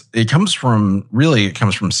does. It comes from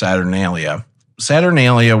Saturnalia.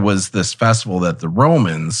 Saturnalia was this festival that the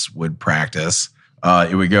Romans would practice.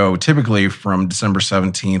 It would go typically from December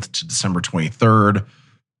 17th to December 23rd.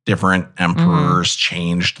 Different emperors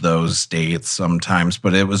changed those dates sometimes,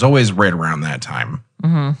 but it was always right around that time.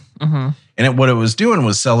 And what it was doing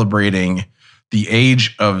was celebrating the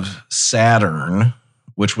age of Saturn,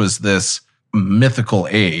 which was this mythical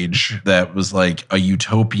age that was like a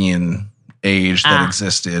utopian age that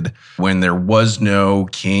existed when there was no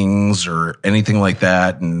kings or anything like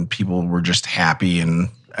that, and people were just happy and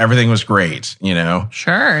everything was great,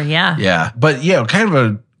 Sure, yeah. Yeah. But kind of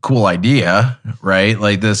a cool idea, right?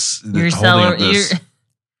 Like this utopian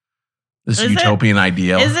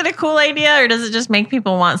ideal. Is it a cool idea, or does it just make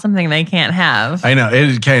people want something they can't have? I know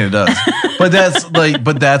it kind of does, but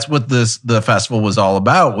that's what the festival was all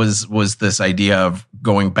about. Was this idea of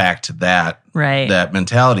going back to that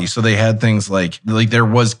mentality? So they had things like there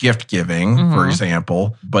was gift giving, for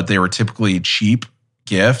example, but they were typically cheap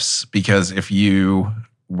gifts, because if you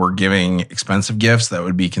were giving expensive gifts, that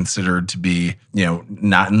would be considered to be,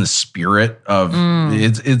 not in the spirit of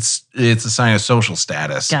it's a sign of social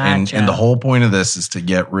status. Gotcha. And the whole point of this is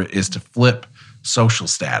to flip social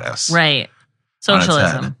status. Right.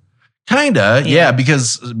 Socialism. Kinda, yeah,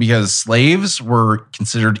 because slaves were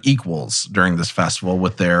considered equals during this festival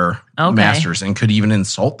with their masters, and could even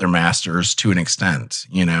insult their masters to an extent,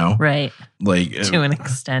 Right. Like to an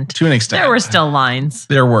extent. There were still lines.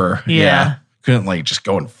 There were. Yeah. Couldn't just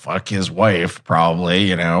go and fuck his wife,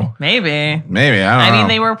 probably, Maybe. I don't know. mean,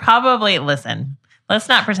 they were probably, listen, let's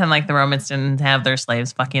not pretend like the Romans didn't have their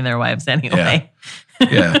slaves fucking their wives anyway.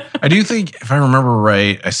 Yeah. I do think, if I remember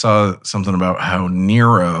right, I saw something about how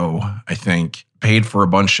Nero, I think, paid for a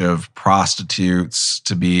bunch of prostitutes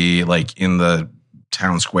to be in the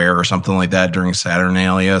town square or something like that during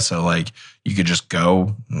Saturnalia. So you could just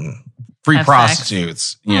go and free have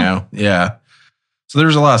prostitutes, Yeah. So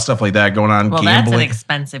there's a lot of stuff like that going on. Well, Gambling. That's an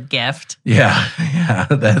expensive gift. Yeah,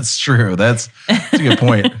 that's true. That's a good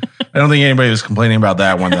point. I don't think anybody was complaining about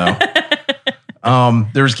that one, though.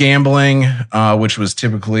 There's gambling, which was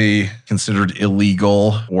typically considered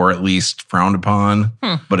illegal or at least frowned upon,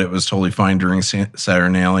 but it was totally fine during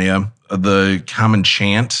Saturnalia. The common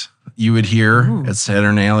chant you would hear at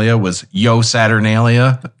Saturnalia was Yo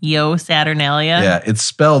Saturnalia. Yo Saturnalia? Yeah, it's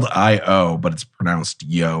spelled I-O, but it's pronounced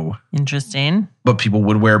Yo. Interesting. But people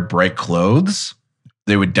would wear bright clothes.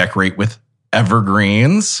 They would decorate with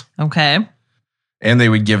evergreens. Okay. And they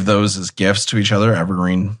would give those as gifts to each other,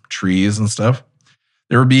 evergreen trees and stuff.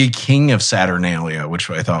 There would be a king of Saturnalia, which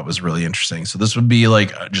I thought was really interesting. So this would be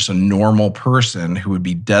just a normal person who would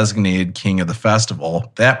be designated king of the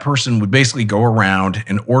festival. That person would basically go around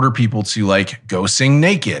and order people to go sing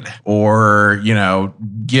naked, or,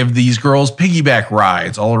 give these girls piggyback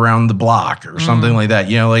rides all around the block or something like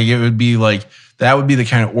that. It would be that would be the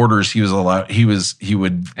kind of orders he was allowed. He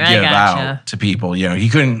would give out to people. He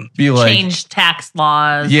couldn't be change tax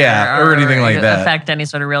laws, or anything like that. Affect any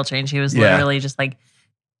sort of real change. He was literally just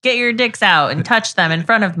get your dicks out and touch them in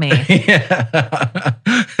front of me. And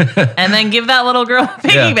then give that little girl a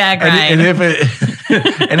piggyback ride.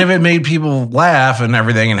 And if it made people laugh and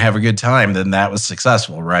everything and have a good time, then that was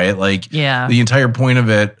successful, right? The entire point of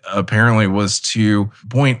it apparently was to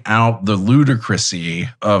point out the ludicrousy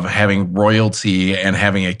of having royalty and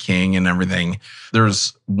having a king and everything.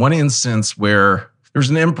 There's one instance where there's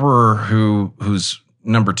an emperor who's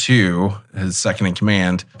number two, his second in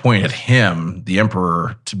command, appointed him, the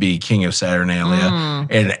emperor, to be king of Saturnalia,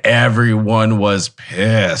 and everyone was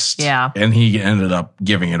pissed. Yeah. And he ended up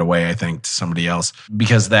giving it away, I think, to somebody else,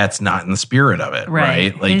 because that's not in the spirit of it,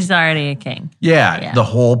 right? He's already a king. Yeah, the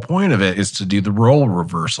whole point of it is to do the role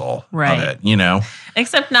reversal of it,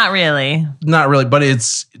 Except not really. Not really, but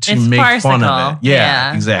it's make farcical. fun of it.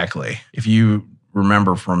 Yeah, exactly. If you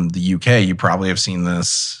remember from the UK, you probably have seen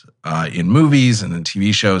this in movies and in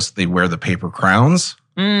TV shows. They wear the paper crowns.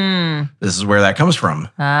 This is where that comes from.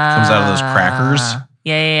 Comes out of those crackers.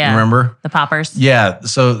 Yeah. Remember? The poppers. Yeah.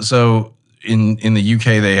 So in the UK,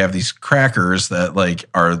 they have these crackers that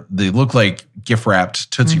they look like gift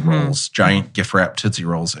wrapped Tootsie Rolls, giant gift wrapped Tootsie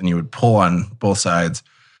Rolls, and you would pull on both sides.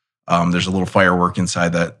 There's a little firework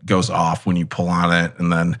inside that goes off when you pull on it,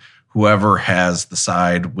 and then whoever has the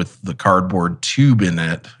side with the cardboard tube in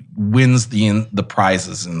it wins the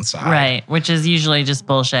prizes inside. Right, which is usually just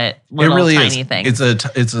bullshit. Little, it really tiny is. Thing.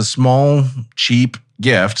 It's a small, cheap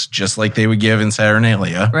gift, just like they would give in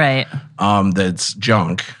Saturnalia. Right. That's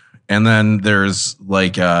junk. And then there's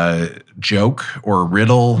like a joke or a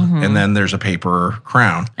riddle, and then there's a paper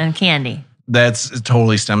crown. And candy. It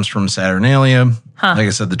totally stems from Saturnalia. Like I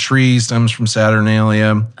said, the tree stems from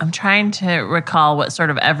Saturnalia. I'm trying to recall what sort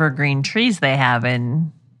of evergreen trees they have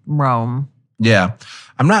in Rome. Yeah.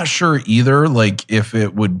 I'm not sure either, like if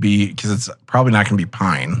it would be, because it's probably not going to be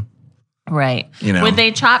pine. Right. You know. Would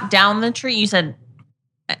they chop down the tree? You said,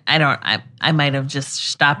 I might have just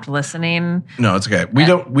stopped listening. No, it's okay. We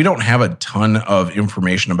don't have a ton of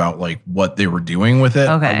information about like what they were doing with it.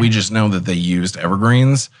 Okay. We just know that they used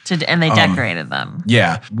evergreens. And they decorated them.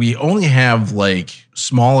 Yeah. We only have like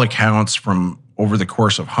small accounts from over the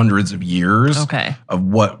course of hundreds of years of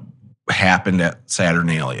what happened at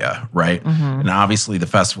Saturnalia, right? And obviously the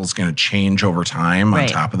festival is going to change over time on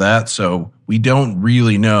top of that. So we don't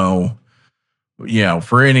really know,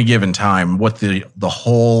 for any given time, what the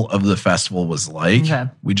whole of the festival was like. Okay.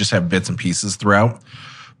 We just have bits and pieces throughout.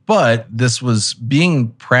 But this was being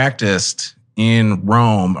practiced in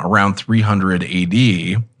Rome around 300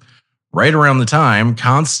 AD, right around the time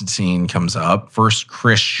Constantine comes up, first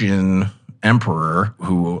Christian emperor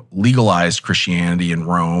who legalized Christianity in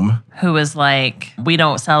Rome. Who was like, we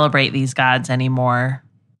don't celebrate these gods anymore.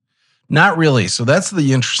 Not really. So that's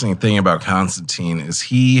the interesting thing about Constantine is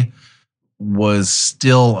he was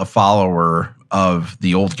still a follower of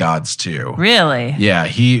the old gods too. Really? Yeah.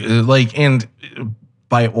 He and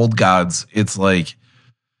by old gods, it's like,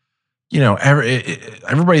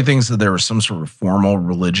 everybody thinks that there was some sort of formal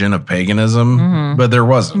religion of paganism, but there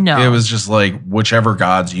wasn't. No. It was just like whichever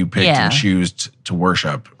gods you picked and choose to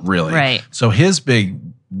worship, really. Right. So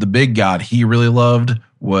the big god he really loved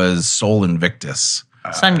was Sol Invictus.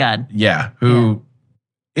 Sun god. Who,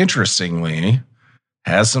 interestingly,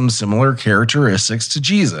 has some similar characteristics to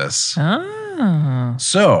Jesus. Oh.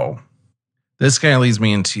 So this kind of leads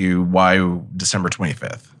me into why December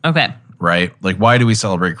 25th. Okay. Right? Like, why do we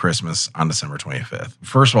celebrate Christmas on December 25th?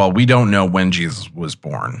 First of all, we don't know when Jesus was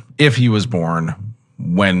born. If he was born,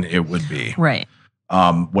 when it would be. Right.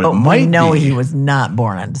 We know he was not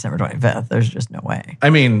born on December 25th. There's just no way.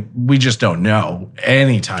 I mean, we just don't know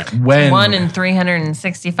anytime. When 1 in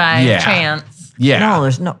 365 chance. Yeah. No,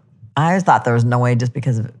 there's no. I always thought there was no way just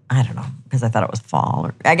because of, I don't know, because I thought it was fall.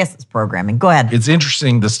 Or I guess it's programming. Go ahead. It's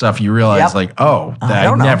interesting the stuff you realize,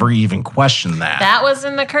 I never even questioned that. That was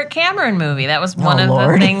in the Kirk Cameron movie. That was one of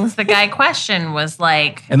the things the guy questioned was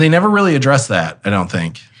like. And they never really addressed that, I don't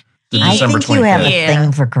think. I think you have a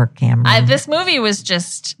thing for Kirk Cameron. This movie was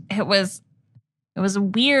just, it was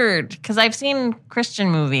weird because I've seen Christian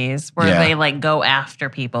movies where they like go after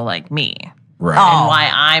people like me. Right. And why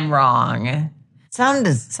I'm wrong.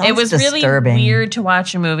 Sounds it was disturbing. Really weird to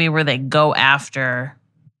watch a movie where they go after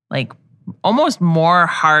like almost more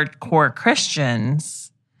hardcore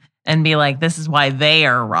Christians and be like, this is why they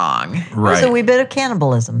are wrong. Right. It's a wee bit of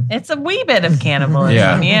cannibalism. It's a wee bit of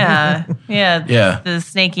cannibalism. Yeah. The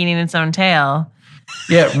snake eating its own tail.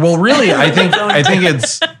 Yeah, well, really, I think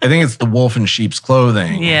it's the wolf in sheep's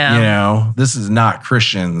clothing. Yeah, this is not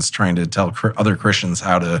Christians trying to tell other Christians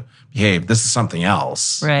how to behave. This is something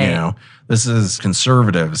else. Right. This is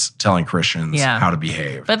conservatives telling Christians how to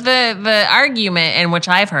behave. But the argument, and which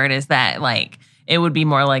I've heard, is that like it would be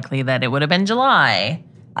more likely that it would have been July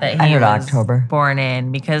that he was October born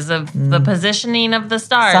in because of the positioning of the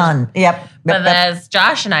stars. Sun. Yep. But as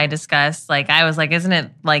Josh and I discussed, like I was like, isn't it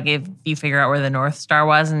like if you figure out where the North Star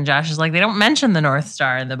was? And Josh is like, they don't mention the North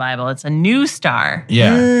Star in the Bible. It's a new star.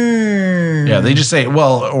 Yeah. Yeah, they just say,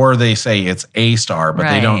 or they say it's a star, but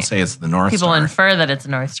they don't say it's the North Star. People infer that it's a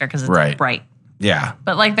North Star because it's bright. Yeah.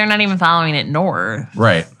 But like they're not even following it north.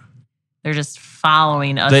 Right. They're just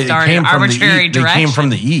following a star in arbitrary direction. They came from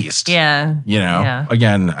the east. Yeah.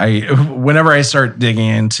 Again, whenever I start digging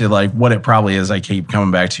into like what it probably is, I keep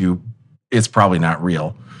coming back to it's probably not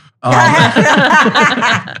real.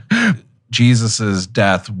 Jesus's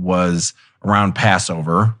death was around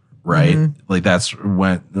Passover, right? Mm-hmm. Like that's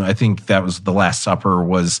when I think that was the Last Supper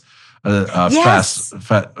was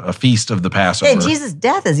a feast of the Passover. Yeah, Jesus'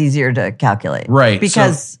 death is easier to calculate. Right.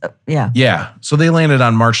 Because, Yeah. So they landed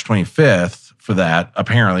on March 25th for that.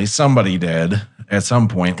 Apparently somebody did at some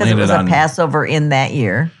point. Because it was a Passover in that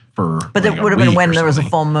year. But it would have been when there was a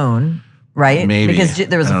full moon. right? Maybe. Because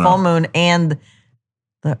there was I a don't full know. moon and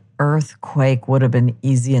the earthquake would have been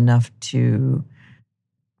easy enough to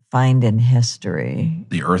find in history.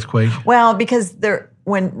 The earthquake? Well, because right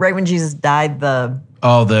when Jesus died,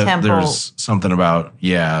 temple. There's something about,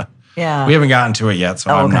 yeah. Yeah. We haven't gotten to it yet,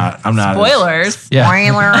 so I'm not. Spoilers. Yeah.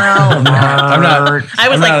 Spoiler I'm not. I was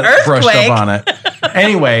I'm like, not brushed earthquake. up on it.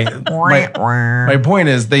 Anyway, my point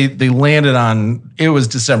is they landed on, it was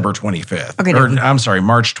December 25th. Okay, Or I'm sorry,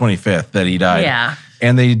 March 25th that he died. Yeah.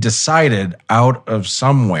 And they decided out of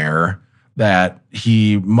somewhere that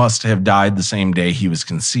he must have died the same day he was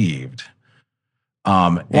conceived.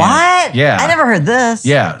 What? Yeah. I never heard this.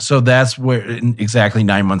 Yeah. So that's where exactly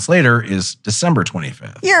 9 months later is December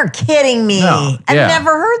 25th. You're kidding me. No, I've yeah.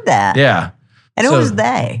 never heard that. Yeah. And So- who was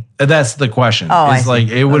they? That's the question. Oh, I it's see. like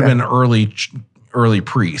it would have Okay. been early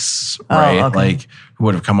priests, Oh, right? okay. Like who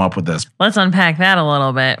would have come up with this. Let's unpack that a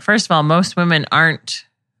little bit. First of all, most women aren't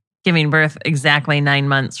giving birth exactly 9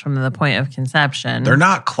 months from the point of conception. They're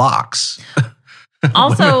not clocks.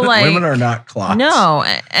 Also, women are not clocks. No,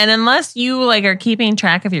 and unless you are keeping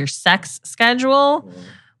track of your sex schedule,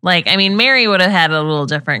 Mary would have had it a little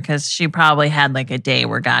different because she probably had a day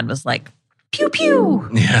where God was like, pew pew,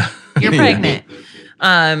 Yeah. you're pregnant.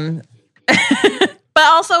 But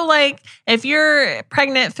also if you're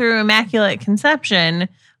pregnant through immaculate conception,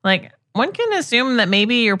 one can assume that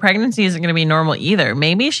maybe your pregnancy isn't going to be normal either.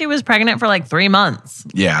 Maybe she was pregnant for 3 months.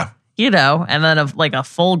 Yeah. And then a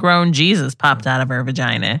full grown Jesus popped out of her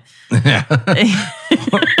vagina.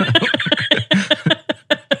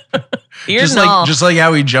 Just like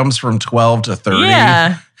how he jumps from 12 to 30.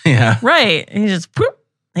 Yeah. Yeah. Right. He just, poop,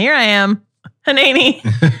 here I am. Hanani.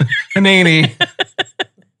 Hanani.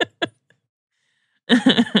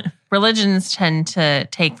 Religions tend to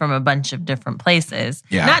take from a bunch of different places.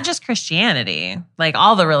 Yeah. Not just Christianity.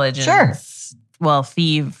 All the religions Sure. will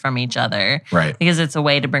thieve from each other. Right. Because it's a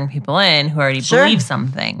way to bring people in who already Sure. believe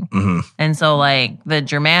something. Mm-hmm. And so the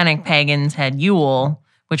Germanic pagans had Yule,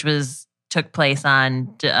 which took place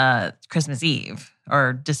on Christmas Eve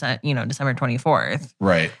or December 24th.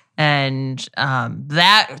 Right. And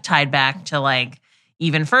that tied back to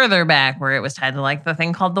even further back where it was tied to the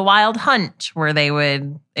thing called the Wild Hunt, where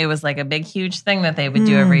it was a big, huge thing that they would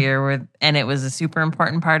do every year and it was a super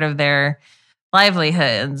important part of their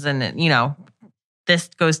livelihoods. And, this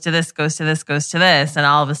goes to this, goes to this, goes to this. And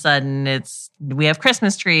all of a sudden we have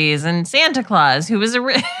Christmas trees and Santa Claus, who was a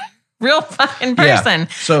real fucking person. Yeah.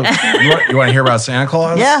 So you want to hear about Santa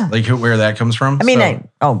Claus? Yeah. Where that comes from? I mean,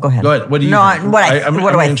 So- go ahead. Go ahead. What do you think? What I'm do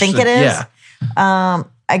I think it interested. is? Yeah.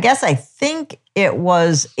 I guess I think it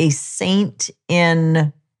was a saint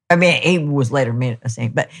he was later made a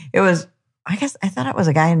saint, but it was, I thought it was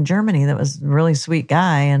a guy in Germany that was a really sweet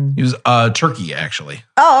guy. And He was Turkey, actually.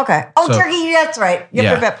 oh, okay. Oh, So- Turkey. That's right.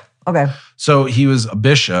 Yep. Okay. So he was a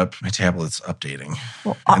bishop. My tablet's updating.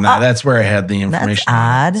 Well, And that's where I had the information.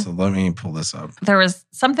 odd. So let me pull this up. There was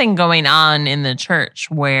something going on in the church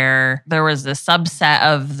where there was a subset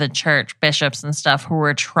of the church bishops and stuff who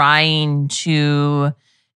were trying to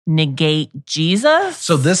negate Jesus.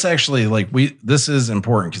 So this actually, this is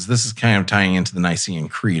important because this is kind of tying into the Nicene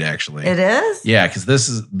Creed, actually. It is? Yeah, because this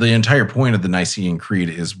is the entire point of the Nicene Creed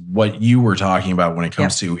is what you were talking about when it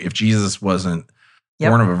comes to if Jesus wasn't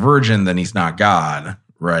born of a virgin, then he's not God,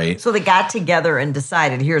 right? So they got together and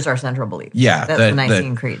decided, here's our central belief. Yeah, That's the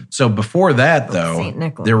Nicene Creed. So before that, though, Saint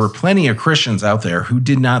Nicholas. there were plenty of Christians out there who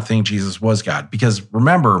did not think Jesus was God. Because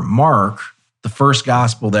remember, Mark, the first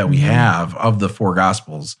gospel that we have of the four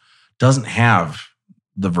gospels, doesn't have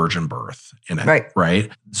the virgin birth in it. Right.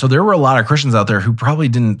 So there were a lot of Christians out there who probably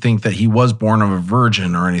didn't think that he was born of a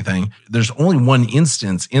virgin or anything. There's only one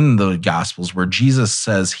instance in the gospels where Jesus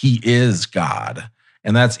says he is God.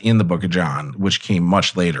 And that's in the book of John, which came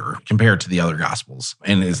much later compared to the other gospels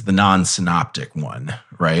and is the non-synoptic one,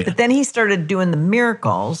 right? But then he started doing the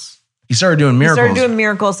miracles. He started doing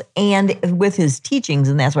miracles. And with his teachings,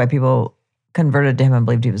 and that's why people converted to him and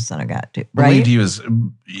believed he was the Son of God too, right? Believed he was.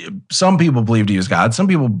 Some people believed he was God. Some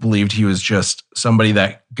people believed he was just somebody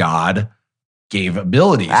that God gave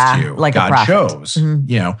abilities to, like God a prophet. chose.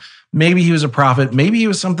 Maybe he was a prophet. Maybe he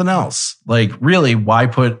was something else. Really, why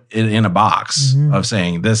put it in a box of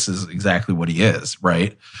saying this is exactly what he is,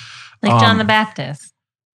 right? Like John the Baptist.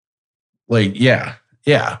 Yeah.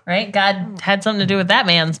 Right? God had something to do with that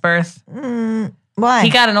man's birth. Why? He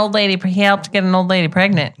got an old lady, he helped get an old lady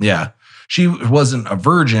pregnant. Yeah. She wasn't a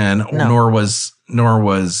virgin, nor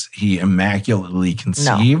was he immaculately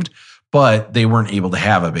conceived, but they weren't able to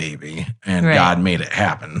have a baby, and God made it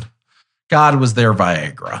happen. God was their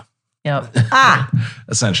Viagra. Yep.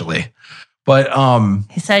 Essentially. But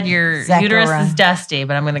he said your Zechariah. uterus is dusty,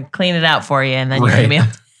 but I'm going to clean it out for you, and then you're going to be able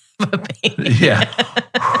to have a baby. yeah.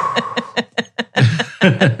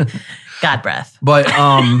 God breath. But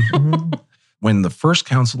when the First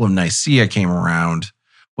Council of Nicaea came around,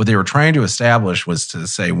 what they were trying to establish was to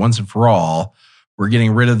say once and for all, we're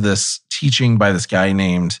getting rid of this teaching by this guy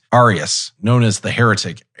named Arius, known as the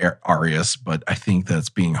heretic Arius, but I think that's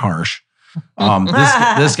being harsh.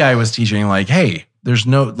 This guy was teaching like, hey, there's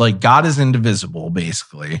no, like, God is indivisible,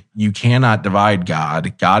 basically. You cannot divide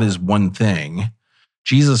God. God is one thing.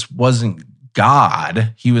 Jesus wasn't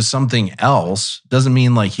God. He was something else. Doesn't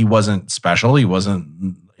mean like he wasn't special. He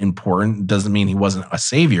wasn't important. Doesn't mean he wasn't a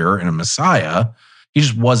savior and a Messiah. He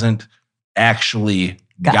just wasn't actually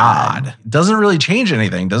God. Doesn't really change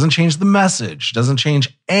anything. Doesn't change the message. Doesn't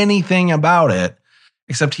change anything about it,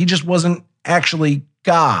 except he just wasn't actually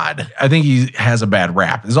God. I think he has a bad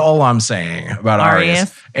rap is all I'm saying about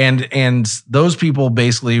Arius. And those people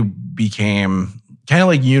basically became kind of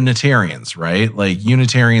like Unitarians, right? Like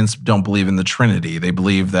Unitarians don't believe in the Trinity. They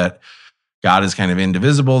believe that God is kind of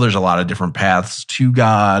indivisible. There's a lot of different paths to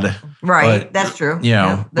God. Right. But, that's true. You know,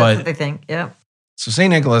 yeah, that's what they think. Yeah. So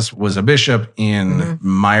St. Nicholas was a bishop in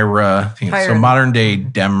Myra, so modern day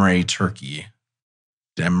Demre, Turkey.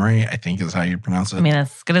 Demre, I think is how you pronounce it. I mean,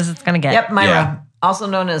 as good as it's going to get. Yep, Myra. Yeah. Also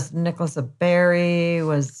known as Nicholas of Bari,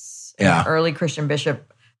 was an early Christian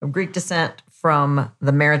bishop of Greek descent from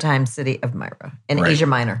the maritime city of Myra in Asia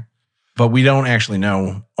Minor. But we don't actually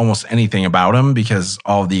know almost anything about him because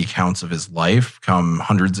all of the accounts of his life come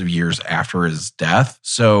hundreds of years after his death.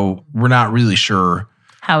 So we're not really sure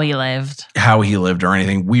how he lived or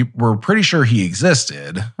anything. We're pretty sure he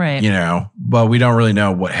existed, right? You know, but we don't really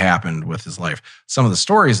know what happened with his life. Some of the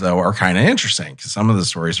stories, though, are kind of interesting because some of the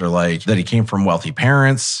stories are like that he came from wealthy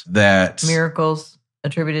parents, that miracles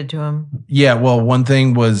attributed to him. Yeah, well, one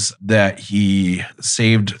thing was that he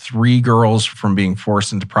saved 3 girls from being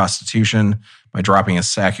forced into prostitution by dropping a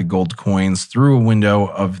sack of gold coins through a window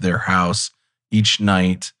of their house each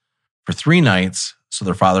night for 3 nights so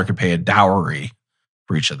their father could pay a dowry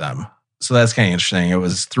for each of them. So that's kind of interesting. It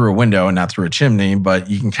was through a window and not through a chimney, but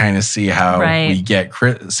you can kind of see how we get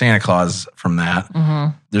Santa Claus from that.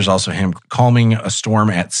 Mm-hmm. There's also him calming a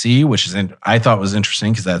storm at sea, which is I thought was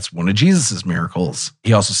interesting because that's one of Jesus's miracles.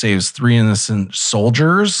 He also saves 3 innocent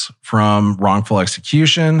soldiers from wrongful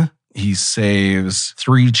execution. He saves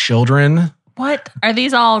 3 children. What? Are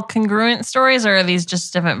these all congruent stories or are these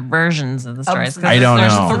just different versions of the stories? I don't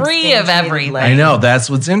know. There's 3 of everything. I know. That's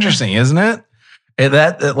what's interesting, isn't it?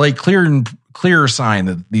 That like clear sign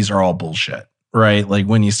that these are all bullshit, right? Like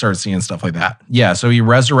when you start seeing stuff like that. Yeah. So he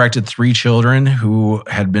resurrected 3 children who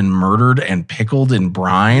had been murdered and pickled in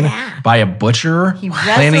brine by a butcher. He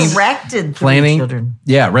resurrected 3 children.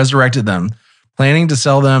 Yeah, resurrected them, planning to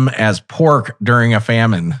sell them as pork during a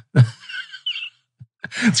famine.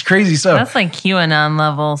 It's crazy stuff. That's like QAnon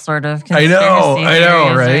level sort of conspiracy I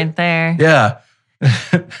know, right there. Yeah.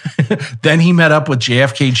 Then he met up with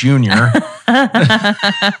JFK Jr.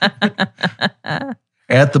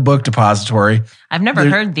 at the book depository. I've never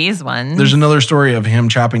heard these ones. There's another story of him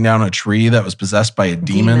chopping down a tree that was possessed by a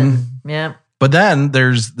demon. Yeah. But then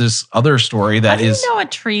there's this other story that How do you know a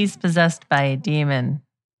tree's possessed by a demon?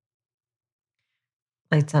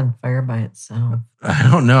 Lights on fire by itself. I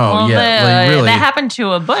don't know. Well, really. That happened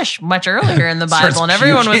to a bush much earlier in the Bible, and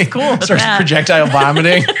everyone was cool with starts that. Projectile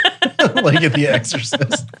vomiting. Like at The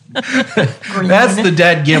Exorcist. That's the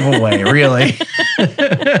dead giveaway, really.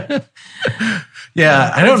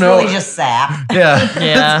 Yeah, I don't know. It's really just sap.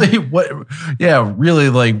 Yeah. Really,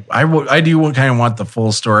 like I do kind of want the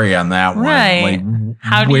full story on that one. Right. Like,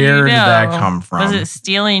 how do where you know? did that come from? Was it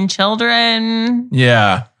stealing children?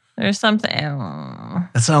 Yeah. Or something.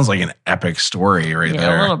 That sounds like an epic story right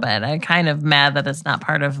there. A little bit. I'm kind of mad that it's not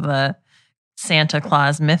part of the Santa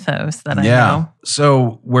Claus mythos that I know.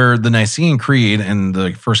 So where the Nicene Creed and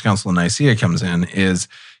the First Council of Nicaea comes in is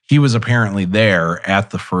he was apparently there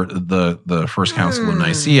at the First Council of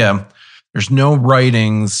Nicaea. There's no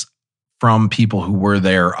writings from people who were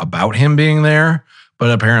there about him being there,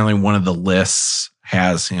 but apparently one of the lists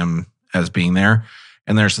has him as being there.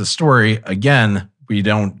 And there's the story, again, we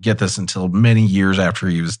don't get this until many years after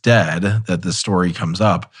he was dead, that this story comes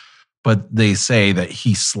up. But they say that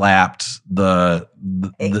he slapped the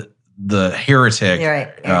heretic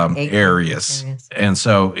Arius. And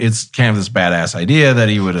so it's kind of this badass idea that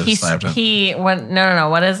he would have slapped him.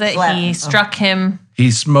 What is it? He struck him.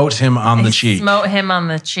 He smote him on the cheek. Smote him on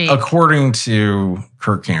the cheek. According to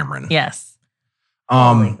Kirk Cameron. Yes.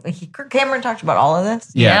 Kirk Cameron talked about all of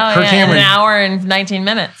this? Yeah. Kirk Cameron, in an hour and 19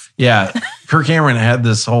 minutes. Yeah. Kirk Cameron had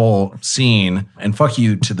this whole scene, and fuck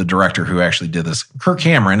you to the director who actually did this. Kirk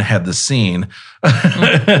Cameron had this scene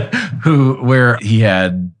where he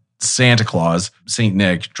had Santa Claus, Saint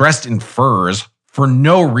Nick, dressed in furs for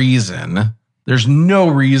no reason. There's no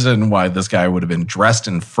reason why this guy would have been dressed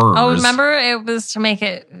in furs. Oh, remember? It was to make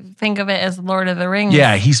it think of it as Lord of the Rings.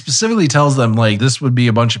 Yeah, he specifically tells them, like, this would be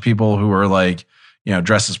a bunch of people who are, like, you know,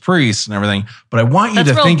 dressed as priests and everything. But I want you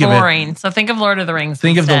to think boring. of it. So think of Lord of the Rings.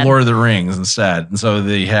 Think instead. of the Lord of the Rings instead. And so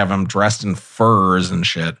they have him dressed in furs and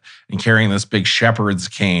shit and carrying this big shepherd's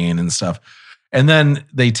cane and stuff. And then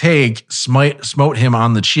they smote him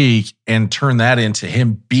on the cheek and turn that into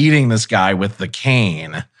him beating this guy with the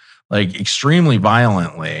cane, like extremely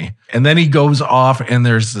violently. And then he goes off and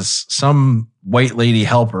there's some white lady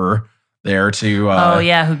helper there to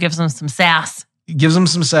who gives him some sass. Gives them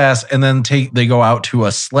some sass, and then they go out to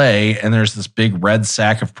a sleigh, and there's this big red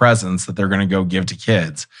sack of presents that they're going to go give to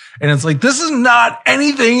kids. And it's like, this is not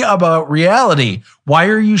anything about reality. Why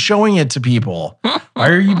are you showing it to people? Why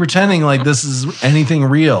are you pretending like this is anything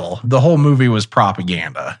real? The whole movie was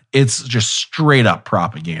propaganda. It's just straight up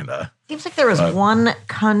propaganda. Seems like there was one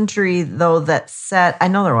country, though, that said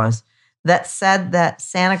that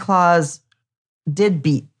Santa Claus did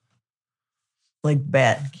beat like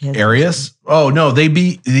bad kids. Arius? Oh no,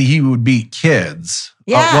 he would beat kids.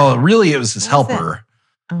 Yeah. Well, really, it was his helper.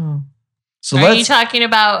 Oh. So are you talking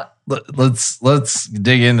about? Let's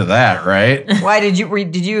dig into that, right? Why did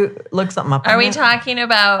you look something up? Are we talking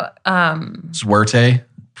about Suerte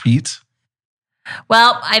Pete?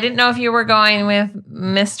 Well, I didn't know if you were going with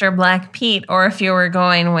Mr. Black Pete or if you were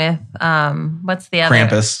going with what's the other?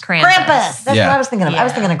 Krampus. Krampus. That's what I was thinking of. Yeah. I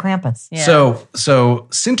was thinking of Krampus. Yeah. So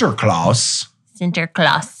Sinterklaas.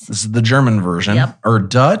 Sinterklaas. This is the German version. Yep. Or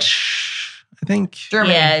Dutch, I think.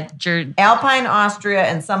 Germany. Yeah. Alpine, Austria,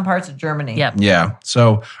 and some parts of Germany. Yep. Yeah.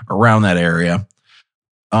 So around that area.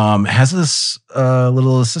 Has this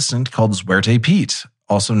little assistant called Suerte Pete,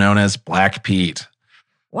 also known as Black Pete.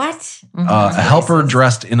 What? Mm-hmm. A helper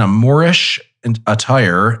dressed in a Moorish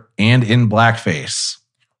attire and in blackface.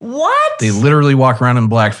 What? They literally walk around in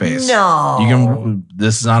blackface. No.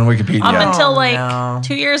 This is on Wikipedia. Up until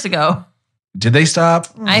 2 years ago. Did they stop?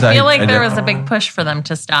 I feel like there was a big push for them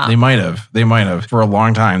to stop. They might have. For a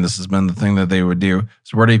long time, this has been the thing that they would do.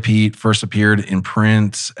 Suerte Pete first appeared in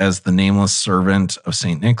print as the nameless servant of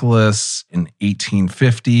St. Nicholas in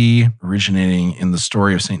 1850, originating in the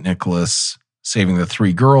story of St. Nicholas saving the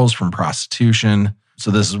 3 girls from prostitution.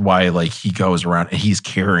 So this is why, like, he goes around and he's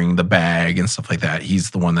carrying the bag and stuff like that. He's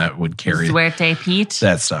the one that would carry Suerte Pete.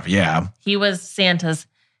 That stuff, yeah. He was Santa's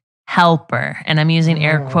helper, and I'm using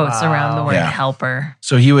air quotes around the word helper.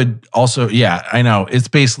 So he would also, I know, it's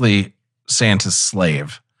basically Santa's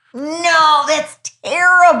slave. No, that's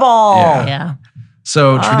terrible. Yeah.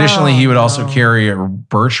 So traditionally, he would also carry a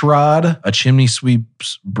birch rod, a chimney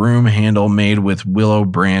sweep's broom handle made with willow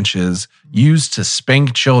branches, used to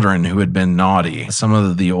spank children who had been naughty. Some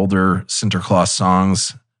of the older Sinterklaas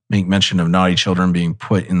songs make mention of naughty children being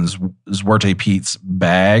put in Suerte Pete's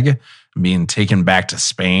bag and being taken back to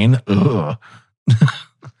Spain. Ugh.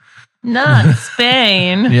 Not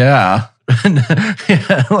Spain. Yeah.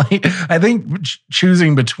 Like, I think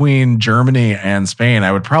choosing between Germany and Spain,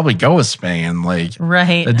 I would probably go with Spain. Like,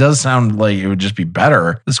 right. It does sound like it would just be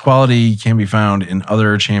better. This quality can be found in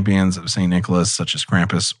other champions of St. Nicholas, such as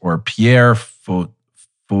Krampus or Pierre Fouettard.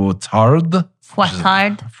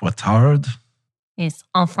 Fouettard is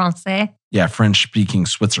en français. Yeah, French-speaking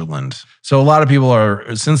Switzerland. So a lot of people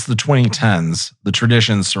are, since the 2010s, the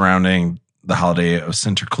traditions surrounding the holiday of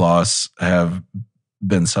Sinterklaas have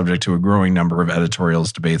been subject to a growing number of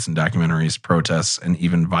editorials, debates, and documentaries, protests, and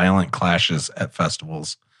even violent clashes at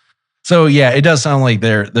festivals. So yeah, it does sound like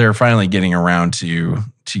they're finally getting around to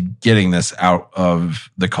getting this out of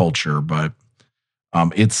the culture, but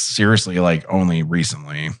it's seriously like only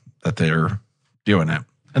recently that they're doing it.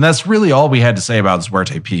 And that's really all we had to say about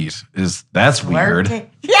Suerte Pete. That's weird.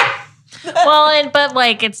 Yeah. Well, but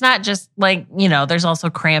like it's not just like, you know, there's also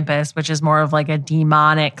Krampus, which is more of like a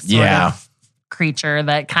demonic sort of creature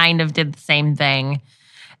that kind of did the same thing.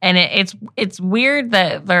 And it's weird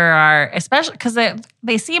that there are, especially because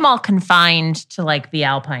they seem all confined to like the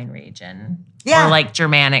Alpine region or like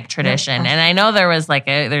Germanic tradition. And I know there was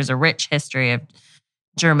there's a rich history of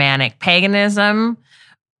Germanic paganism,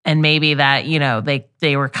 and maybe that, you know,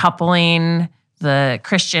 they were coupling the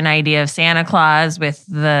Christian idea of Santa Claus with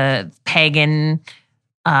the pagan,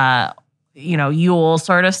 Yule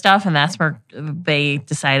sort of stuff. And that's where they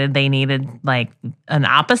decided they needed like an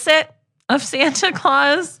opposite of Santa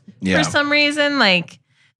Claus for some reason. Like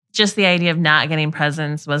just the idea of not getting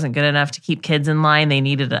presents wasn't good enough to keep kids in line. They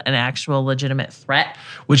needed an actual legitimate threat.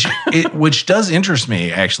 Which does interest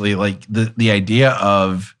me, actually. Like the idea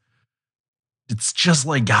of it's just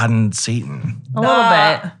like God and Satan. A little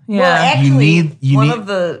bit. Yeah. Well, actually, You need of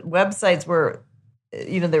the websites where,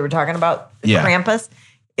 they were talking about Yeah. Krampus,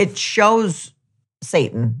 it shows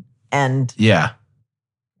Satan and Yeah.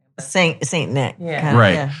 Saint Nick. Yeah. kinda,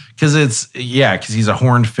 Right. yeah. Because because he's a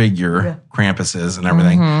horned figure, Yeah. Krampus is, and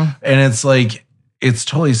everything. Mhm. And it's like, it's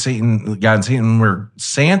totally Satan, God and Satan, where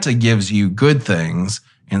Santa gives you good things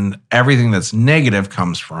and everything that's negative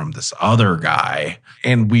comes from this other guy.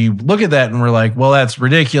 And we look at that and we're like, well, that's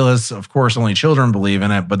ridiculous. Of course, only children believe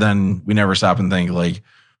in it. But then we never stop and think, like,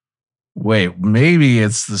 wait, maybe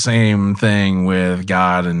it's the same thing with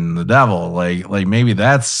God and the devil. Like maybe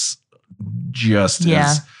that's just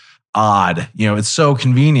as odd. It's so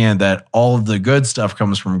convenient that all of the good stuff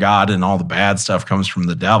comes from God and all the bad stuff comes from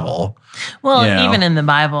the devil. Well, Yeah. even in the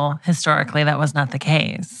Bible, historically, that was not the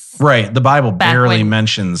case. Right. The Bible Back barely when-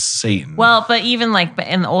 mentions Satan. Well, but even like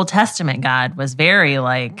in the Old Testament, God was very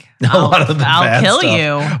like, a lot of the I'll bad kill stuff.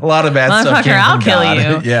 you. A lot of bad stuff Motherfucker, came I'll from kill God.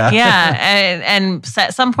 you. Yeah. Yeah. And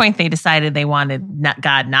at some point, they decided they wanted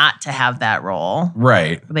God not to have that role.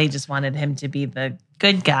 Right. They just wanted him to be the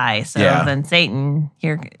good guy. So Yeah. then Satan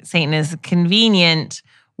is a convenient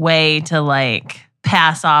way to like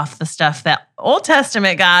pass off the stuff that Old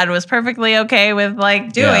Testament God was perfectly okay with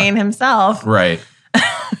like doing himself. Right.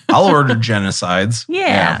 I'll order genocides.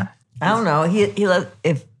 Yeah. I don't know. He let,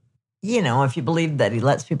 if you believe that he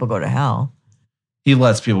lets people go to hell, He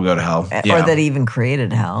lets people go to hell. Yeah. or that he even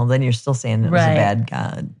created hell, then you're still saying it was a Right. bad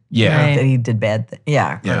God. Yeah. Right. That he did bad things.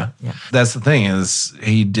 Yeah. Yeah. Yeah. That's the thing is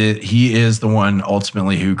he is the one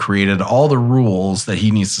ultimately who created all the rules that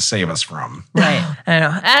he needs to save us from. Right. I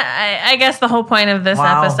don't know. I guess the whole point of this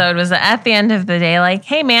Wow. episode was that at the end of the day, like,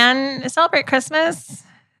 hey, man, celebrate Christmas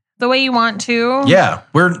the way you want to. Yeah.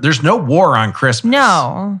 There's no war on Christmas.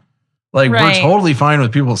 No. Like we're Right. totally fine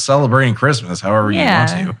with people celebrating Christmas however you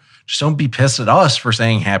want Yeah. to. Just don't be pissed at us for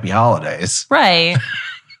saying happy holidays. Right.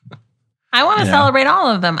 I want to Yeah. celebrate all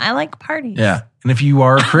of them. I like parties. Yeah. And if you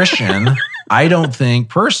are a Christian, I don't think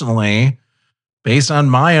personally, based on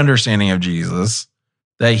my understanding of Jesus,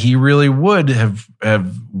 that he really would have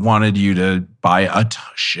wanted you to buy a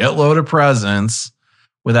shitload of presents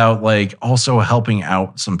without like also helping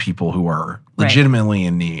out some people who are Right. legitimately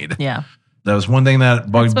in need. Yeah. That was one thing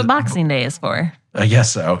that bugged. That's what Boxing Day is for. I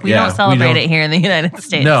guess so. We yeah, don't celebrate don't- it here in the United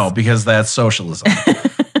States. No, because that's socialism.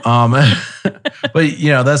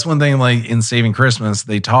 But that's one thing. Like in Saving Christmas,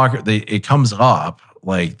 it comes up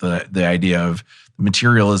like the idea of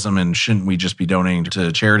materialism and shouldn't we just be donating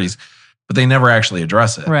to charities? But they never actually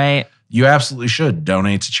address it. Right. You absolutely should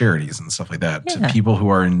donate to charities and stuff like that Yeah. to people who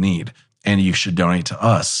are in need, and you should donate to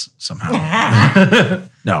us somehow.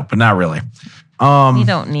 No, but not really. We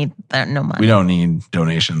don't need that. No money. We don't need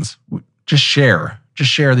donations. Just share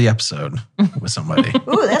the episode with somebody.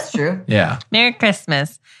 Ooh, that's true. Yeah. Merry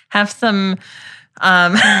Christmas. Have some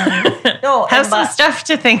No, have and some stuff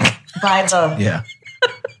to think. by the Yeah.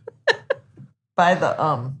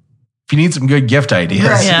 If you need some good gift ideas,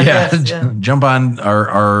 Right, Yeah. yes, yeah. jump on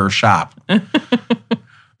our shop.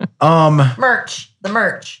 merch, the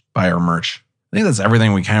merch. Buy our merch. I think that's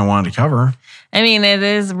everything we kind of wanted to cover. I mean, it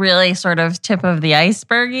is really sort of tip of the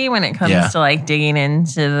icebergy when it comes Yeah. to like digging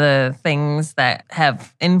into the things that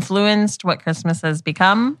have influenced what Christmas has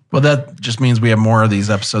become. Well, that just means we have more of these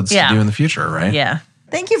episodes Yeah. to do in the future, right? Yeah.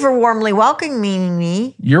 Thank you for warmly welcoming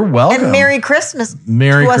me. You're welcome. And Merry Christmas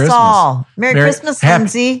Merry to Christmas. us all. Merry Christmas,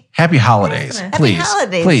 Lindsay. Happy holidays, Happy please.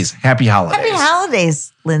 holidays. Please, happy holidays. Happy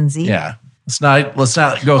holidays, Lindsay. Yeah. Let's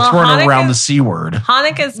not go Well, throwing around the Hanukkah's- C word.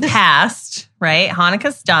 Hanukkah's passed, right?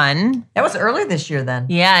 Hanukkah's done. That was early this year then.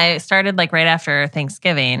 Yeah, it started like right after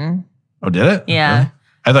Thanksgiving. Oh, did it? Yeah. Really?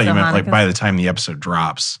 I thought you So meant like Hanukkah's- by the time the episode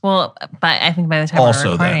drops. Well, but I think by the time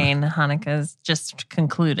Also we're then. recording, Hanukkah's just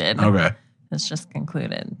concluded. Okay. It's just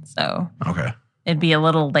concluded. So Okay. it'd be a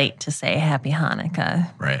little late to say Happy Hanukkah.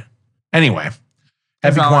 Right. Anyway, is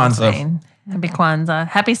happy all I'm Kwanzaa. saying. Happy Kwanzaa.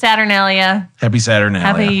 Happy Saturnalia. Happy Saturnalia.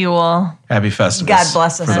 Happy Yule. Happy Festivus. God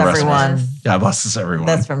bless us, for the rest of us. everyone. God bless us, everyone.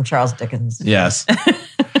 That's from Charles Dickens. Yes.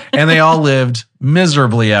 And they all lived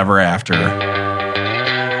miserably ever after.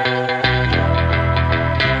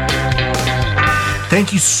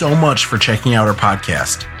 Thank you so much for checking out our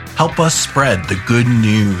podcast. Help us spread the good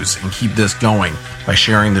news and keep this going by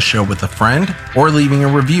sharing the show with a friend or leaving a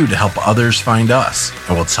review to help others find us.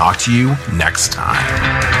 And we'll talk to you next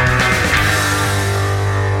time.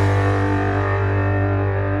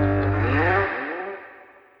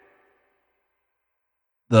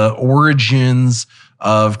 the origins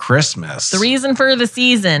of Christmas. The reason for the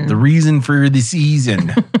season. The reason for the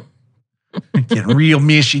season. Getting real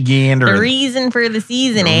Michigan. The reason for the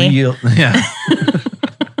season, eh? Yeah.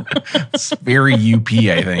 It's very UP,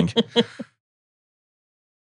 I think.